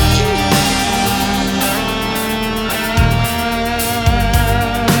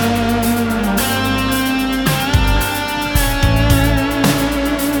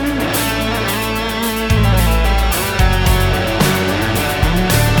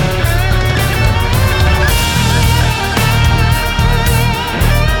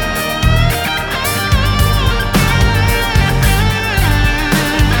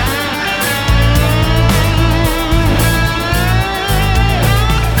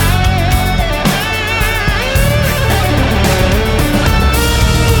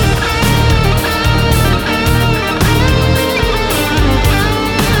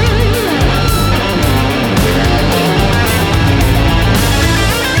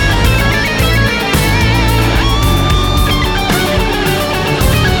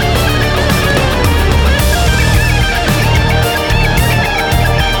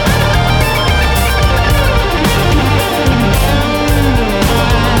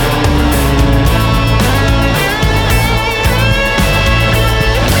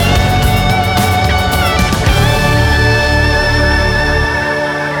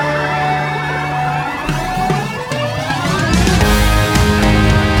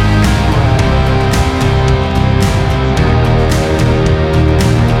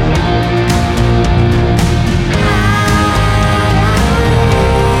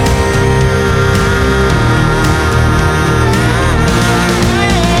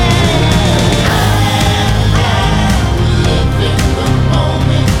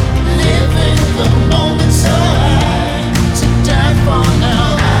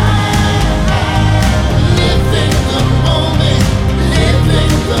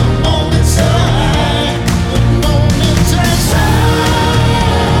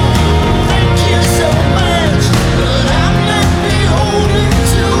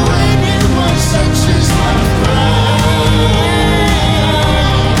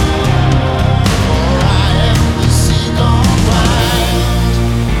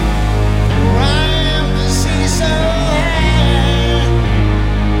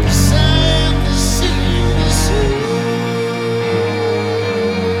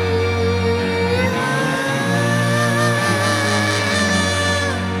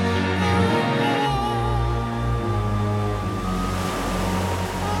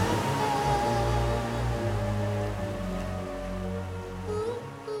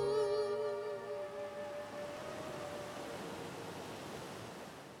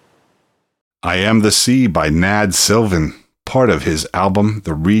 I Am the Sea by Nad Sylvan, part of his album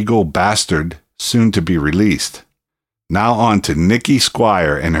The Regal Bastard, soon to be released. Now on to Nikki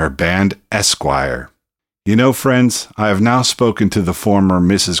Squire and her band Esquire. You know, friends, I have now spoken to the former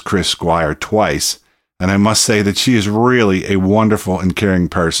Mrs. Chris Squire twice, and I must say that she is really a wonderful and caring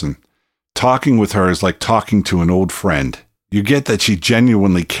person. Talking with her is like talking to an old friend. You get that she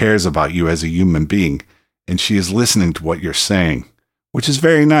genuinely cares about you as a human being, and she is listening to what you're saying, which is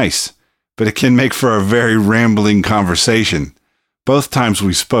very nice, but it can make for a very rambling conversation. Both times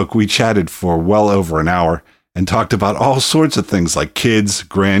we spoke, we chatted for well over an hour and talked about all sorts of things like kids,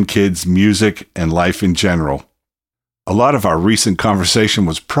 grandkids, music, and life in general. A lot of our recent conversation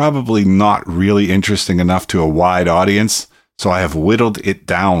was probably not really interesting enough to a wide audience, so I have whittled it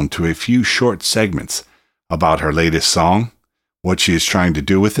down to a few short segments about her latest song, what she is trying to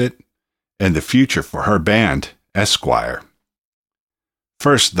do with it, and the future for her band, Squire.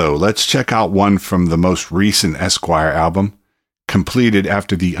 First, though, let's check out one from the most recent Squire album, completed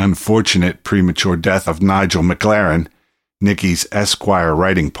after the unfortunate premature death of Nigel McLaren, Nikki's Squire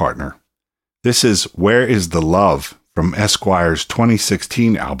writing partner. This is Where Is the Love from Squire's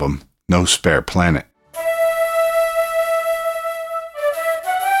 2016 album, No Spare Planet.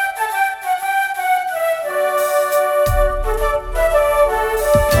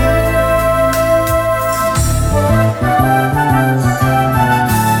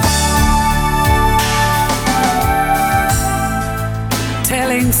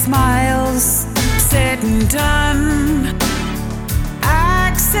 Telling smiles, said and done,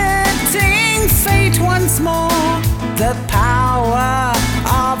 accepting fate once more. The power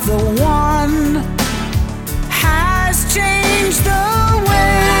of the one has changed the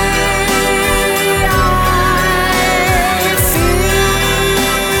way I feel.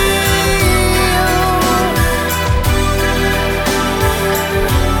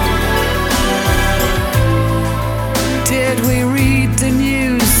 Did we read the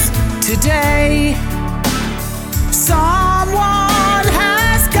news today? Someone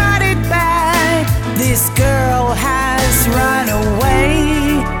has got it bad. This girl has run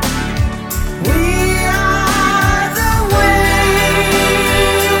away. We are the way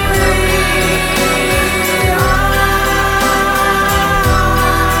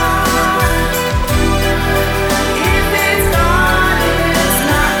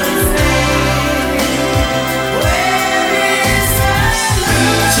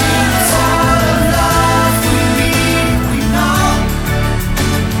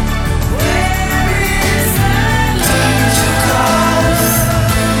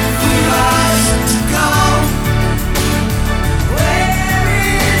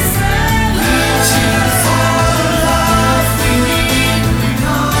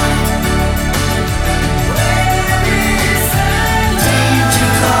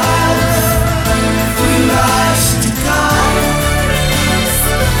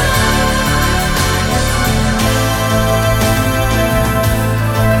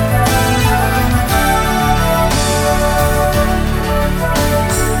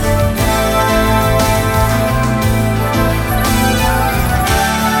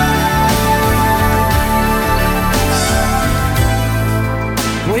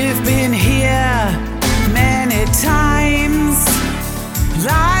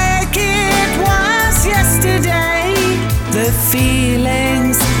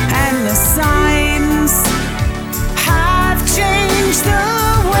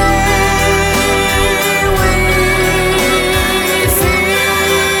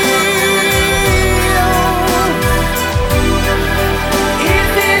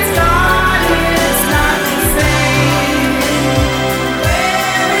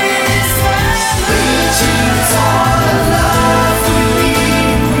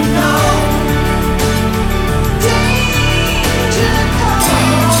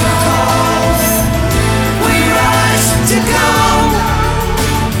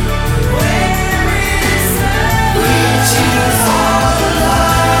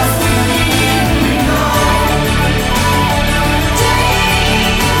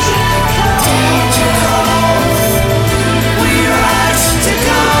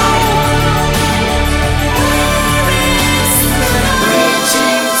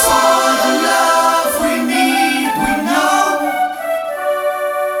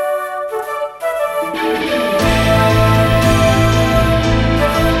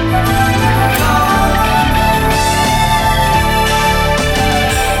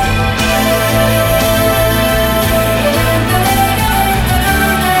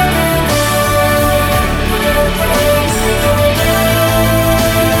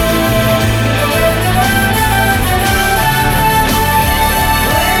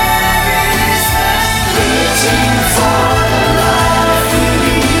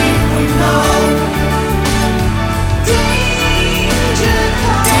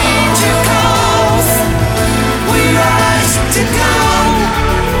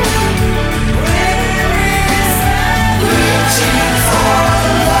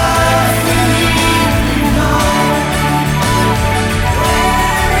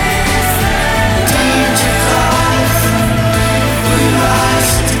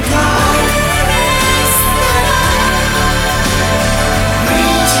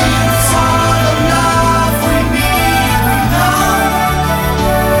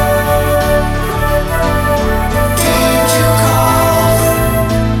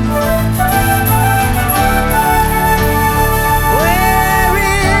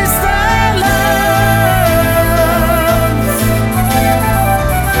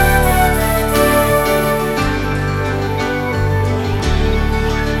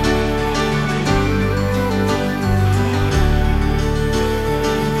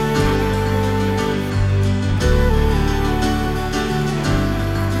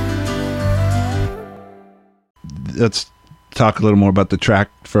let's talk a little more about the track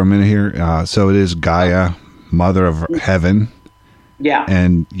for a minute here. So it is Gaia, Mother of Heaven. Yeah.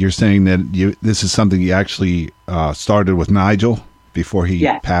 And you're saying that this is something you actually started with Nigel before he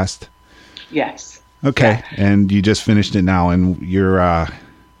passed? Yes. Okay. Yeah. And you just finished it now, and you're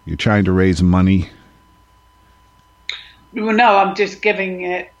trying to raise money. Well, no, I'm just giving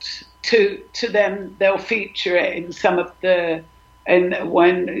it to them. They'll feature it in some of and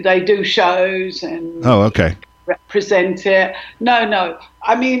when they do shows and represent it. No.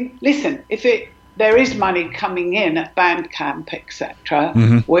 I mean, listen, there is money coming in at Bandcamp,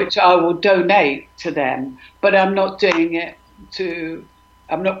 etc., which I will donate to them, but I'm not doing it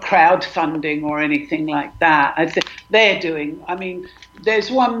I'm not crowdfunding or anything like that. They're doing, there's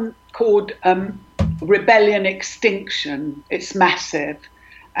one called Rebellion Extinction. It's massive,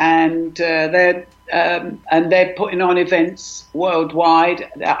 and they're putting on events worldwide.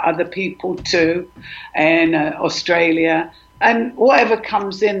 There are other people too, in Australia. And whatever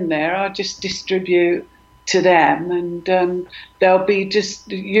comes in there, I'll just distribute to them, and they'll be just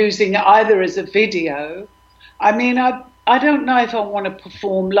using it either as a video. I don't know if I want to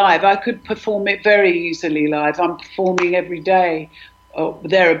perform live. I could perform it very easily live. I'm performing every day or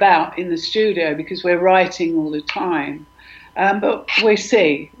thereabout in the studio because we're writing all the time. But we'll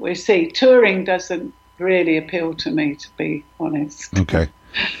see. Touring doesn't really appeal to me, to be honest. Okay.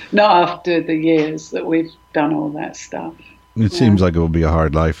 Not after the years that we've done all that stuff. It seems like it will be a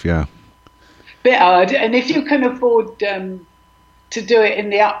hard life, yeah. Bit hard, and if you can afford to do it in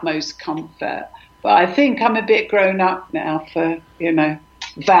the utmost comfort. But I think I'm a bit grown up now for,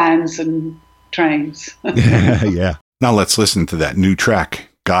 vans and trains. Yeah. Now let's listen to that new track,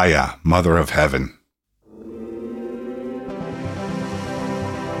 Gaia, Mother of Heaven.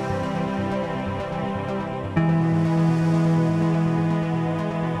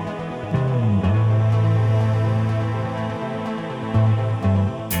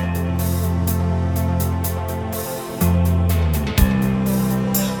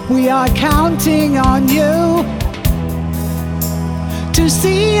 We are counting on you to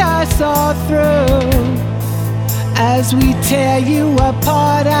see us all through as we tear you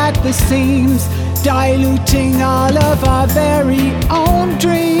apart at the seams, diluting all of our very own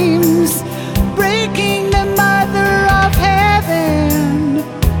dreams, breaking the Mother of Heaven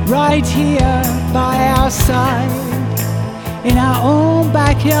right here by our side in our own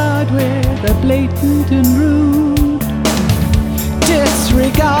backyard with a blatant and rude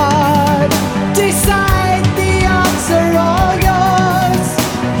disregard. Decide the odds are all yours.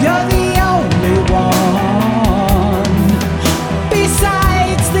 You're the only one.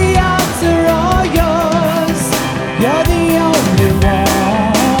 Besides, the odds are all yours. You're the only one.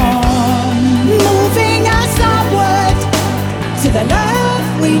 Moving us onward to the love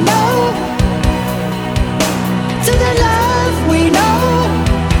we know. To the love we know.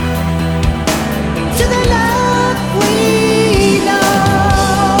 To the love we know.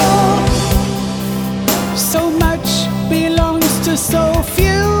 So much belongs to so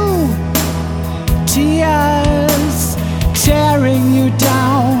few. Tears tearing you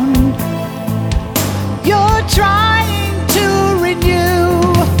down. You're trying to renew.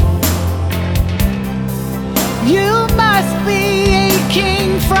 You must be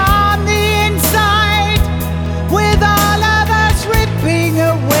aching from the inside, with all of us ripping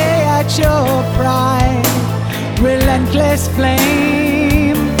away at your pride. Relentless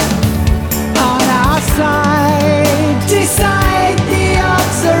flame on our side. Decide the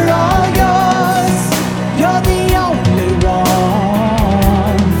odds are all yours. You're the only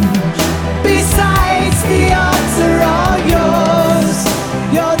one. Besides, the odds are all yours.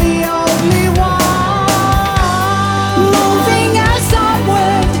 You're the only one. Moving us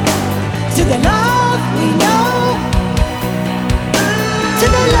onward to the love we know. To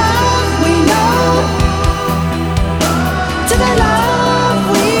the love we know. To the love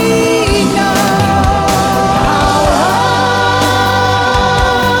we know.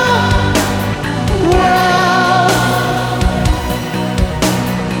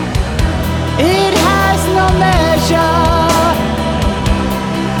 It has no measure.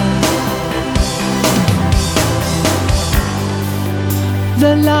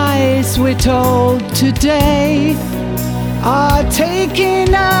 The lies we're told today are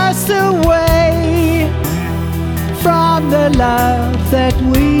taking us away from the love that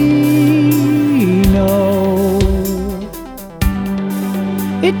we know.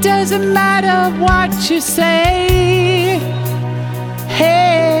 It doesn't matter what you say.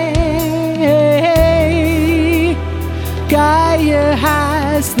 Hey, Gaia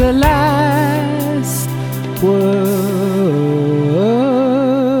has the last word.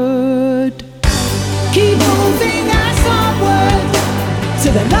 Keep moving on.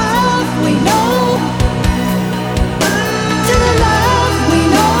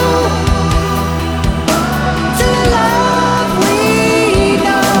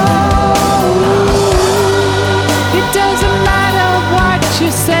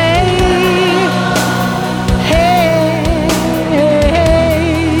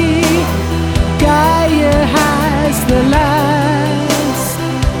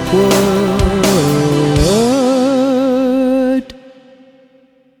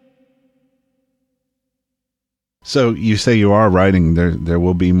 So you say you are writing. There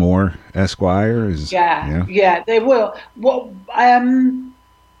will be more Esquire? Yeah, there will. Well,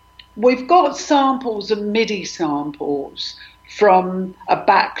 we've got samples and MIDI samples from a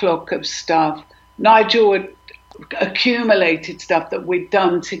backlog of stuff. Nigel had accumulated stuff that we'd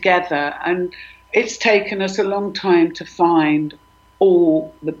done together, and it's taken us a long time to find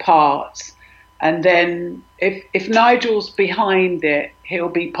all the parts. And then if Nigel's behind it, he'll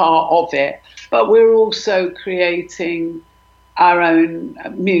be part of it. But we're also creating our own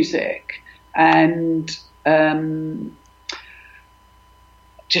music and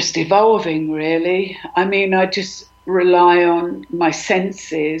just evolving, really. I mean, I just rely on my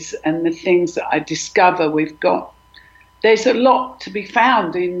senses and the things that I discover. There's a lot to be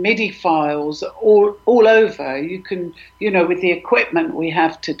found in MIDI files all over. You can, with the equipment we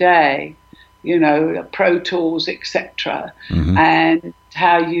have today, Pro Tools, etc. Mm-hmm. And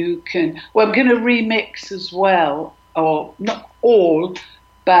how you can, I'm going to remix as well, or not all,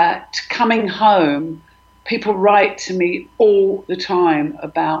 but coming home, people write to me all the time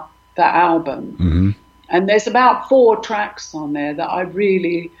about that album. Mm-hmm. And there's about 4 tracks on there that I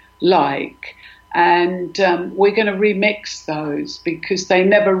really like. And we're going to remix those because they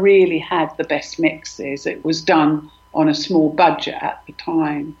never really had the best mixes. It was done on a small budget at the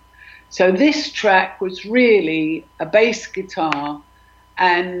time. So this track was really a bass guitar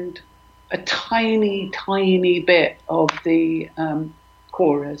and a tiny, tiny bit of the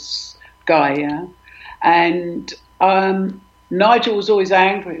chorus, Gaia. And Nigel was always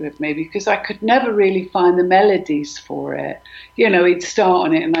angry with me because I could never really find the melodies for it. He'd start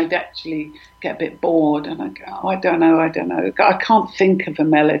on it and I'd actually get a bit bored and I'd go, I don't know. I can't think of a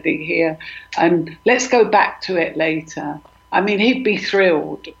melody here. And let's go back to it later. I mean, he'd be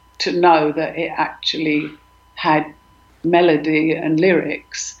thrilled to know that it actually had melody and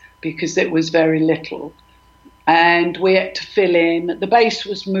lyrics because it was very little. And we had to fill in. The bass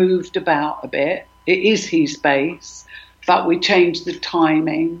was moved about a bit. It is his bass, but we changed the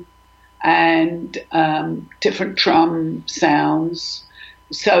timing and different drum sounds.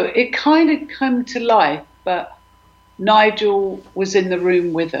 So it kind of came to life, but Nigel was in the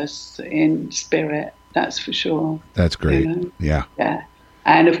room with us in spirit, that's for sure. That's great. Yeah. Yeah.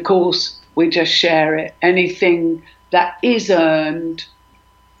 And of course, we just share it. Anything that is earned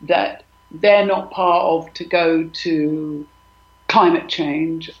that they're not part of to go to climate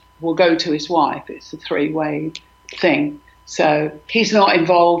change will go to his wife. It's a 3-way thing. So he's not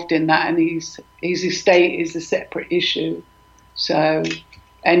involved in that, and his estate is a separate issue. So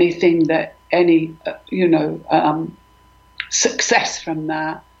anything that success from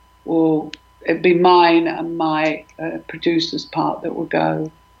that will be mine and my producer's part that will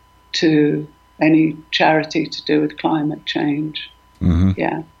go to any charity to do with climate change. Mm-hmm.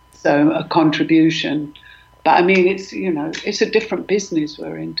 Yeah, so a contribution. But I mean, it's a different business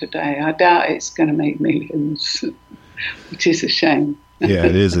we're in today. I doubt it's going to make millions, which is a shame. Yeah,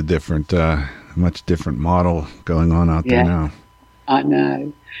 it is a different, much different model going on out there now. I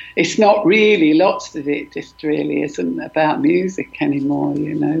know. It's not really, lots of it just really isn't about music anymore,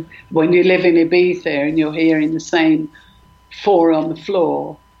 When you live in Ibiza and you're hearing the same 4 on the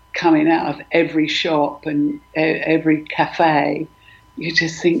floor coming out of every shop and every cafe, you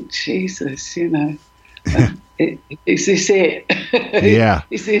just think, Jesus, is this it? Yeah.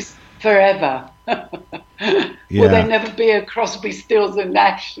 Is this forever? Will there never be a Crosby, Stills and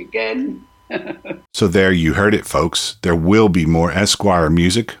Nash again? So there you heard it, folks. There will be more Esquire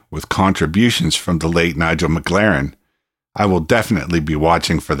music with contributions from the late Nigel McLaren. I will definitely be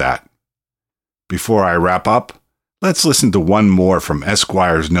watching for that. Before I wrap up, let's listen to one more from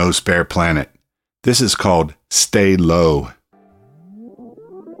Esquire's No Spare Planet. This is called Stay Low.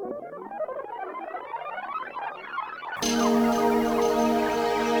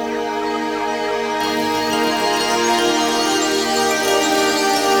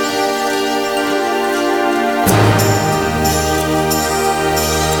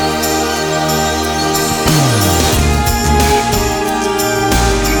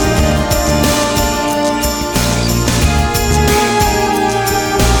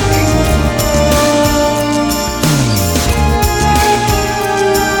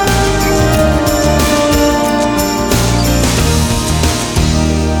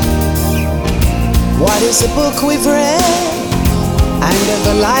 It's a book we've read and of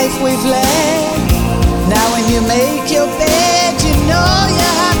the life we've led. Now when you make your bed, you know you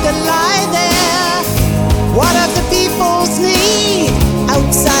have to lie there. What of the people's need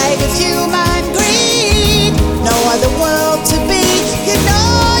outside of human greed? No other world to be, you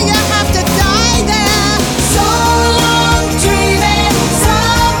know you have to die there. So long dreaming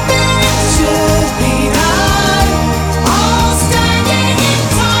something should be done.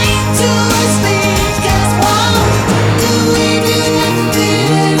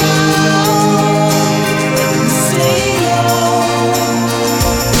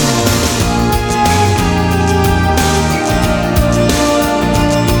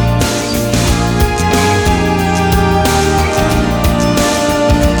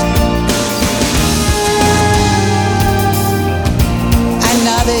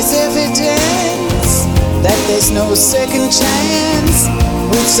 no second chance.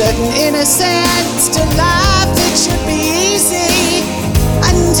 With certain innocence to life it should be easy,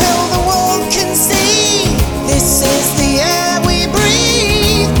 until the world can see this is the air we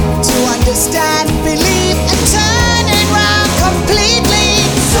breathe. To understand, believe, and turn it round completely.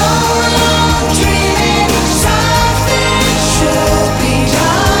 So long dreaming something should be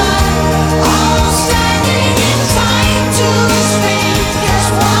done. All standing in time to speak as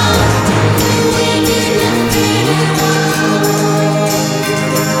one. We didn't feel it all.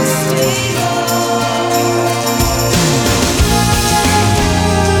 Stay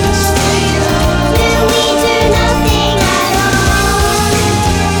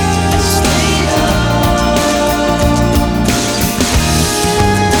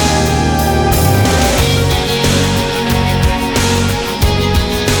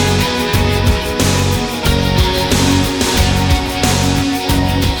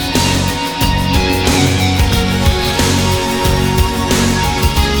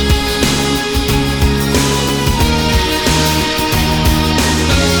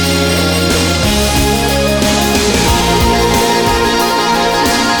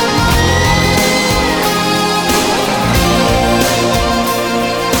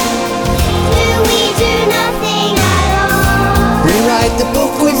the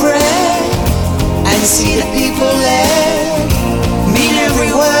book we've read and see the people led, mean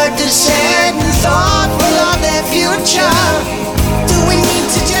every word that's said and thoughtful of their future. Do we need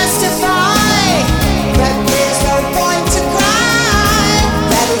to justify that there's no point to cry,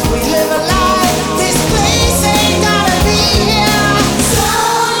 that if we live a life this place ain't gotta be here? So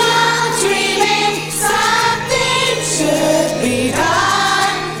long dreaming something should be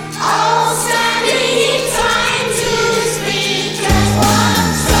done, all standing in time to speak as one.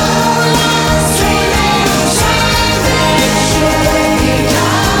 So long dreaming something should be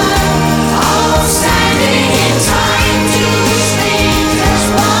done, all standing in time to speak as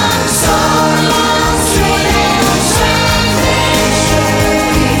one. So long dreaming something should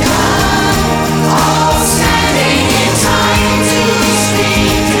be done, all standing in time to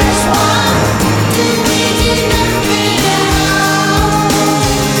speak as one. We did nothing at all.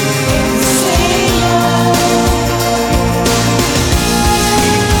 Stay low.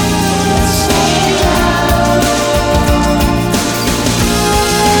 Stay low.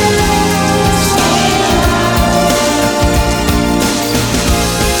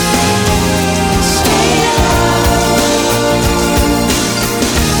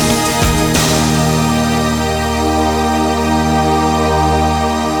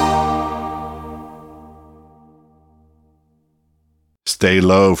 Stay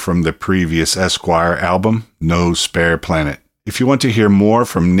Low from the previous Esquire album, No Spare Planet. If you want to hear more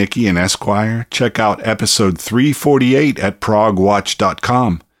from Nikki and Esquire, check out episode 348 at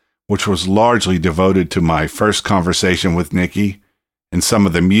progwatch.com, which was largely devoted to my first conversation with Nikki and some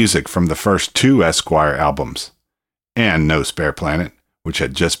of the music from the first two Esquire albums, and No Spare Planet, which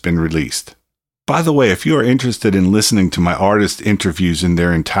had just been released. By the way, if you are interested in listening to my artist interviews in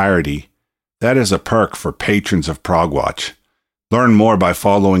their entirety, that is a perk for patrons of Progwatch. Learn more by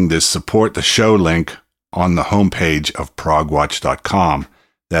following this Support the Show link on the homepage of progwatch.com.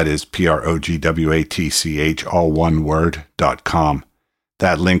 That is PROGWATCH, all one word, .com.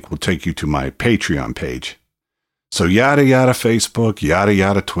 That link will take you to my Patreon page. So yada yada Facebook, yada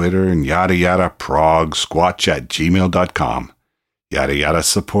yada Twitter, and yada yada progsquatch@gmail.com. Yada yada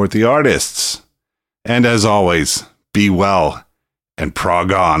support the artists. And as always, be well and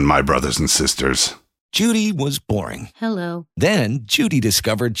prog on, my brothers and sisters. Judy was boring. Hello. Then Judy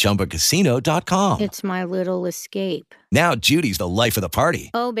discovered ChumbaCasino.com. It's my little escape. Now Judy's the life of the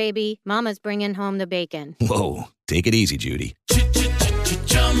party. Oh, baby, mama's bringing home the bacon. Whoa, take it easy, Judy.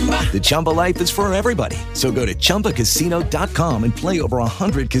 The Chumba life is for everybody. So go to ChumbaCasino.com and play over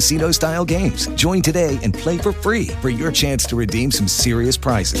 100 casino-style games. Join today and play for free for your chance to redeem some serious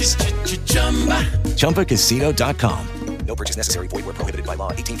prizes. ChumbaCasino.com. No purchase necessary. Void where prohibited by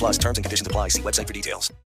law. 18+ terms and conditions apply. See website for details.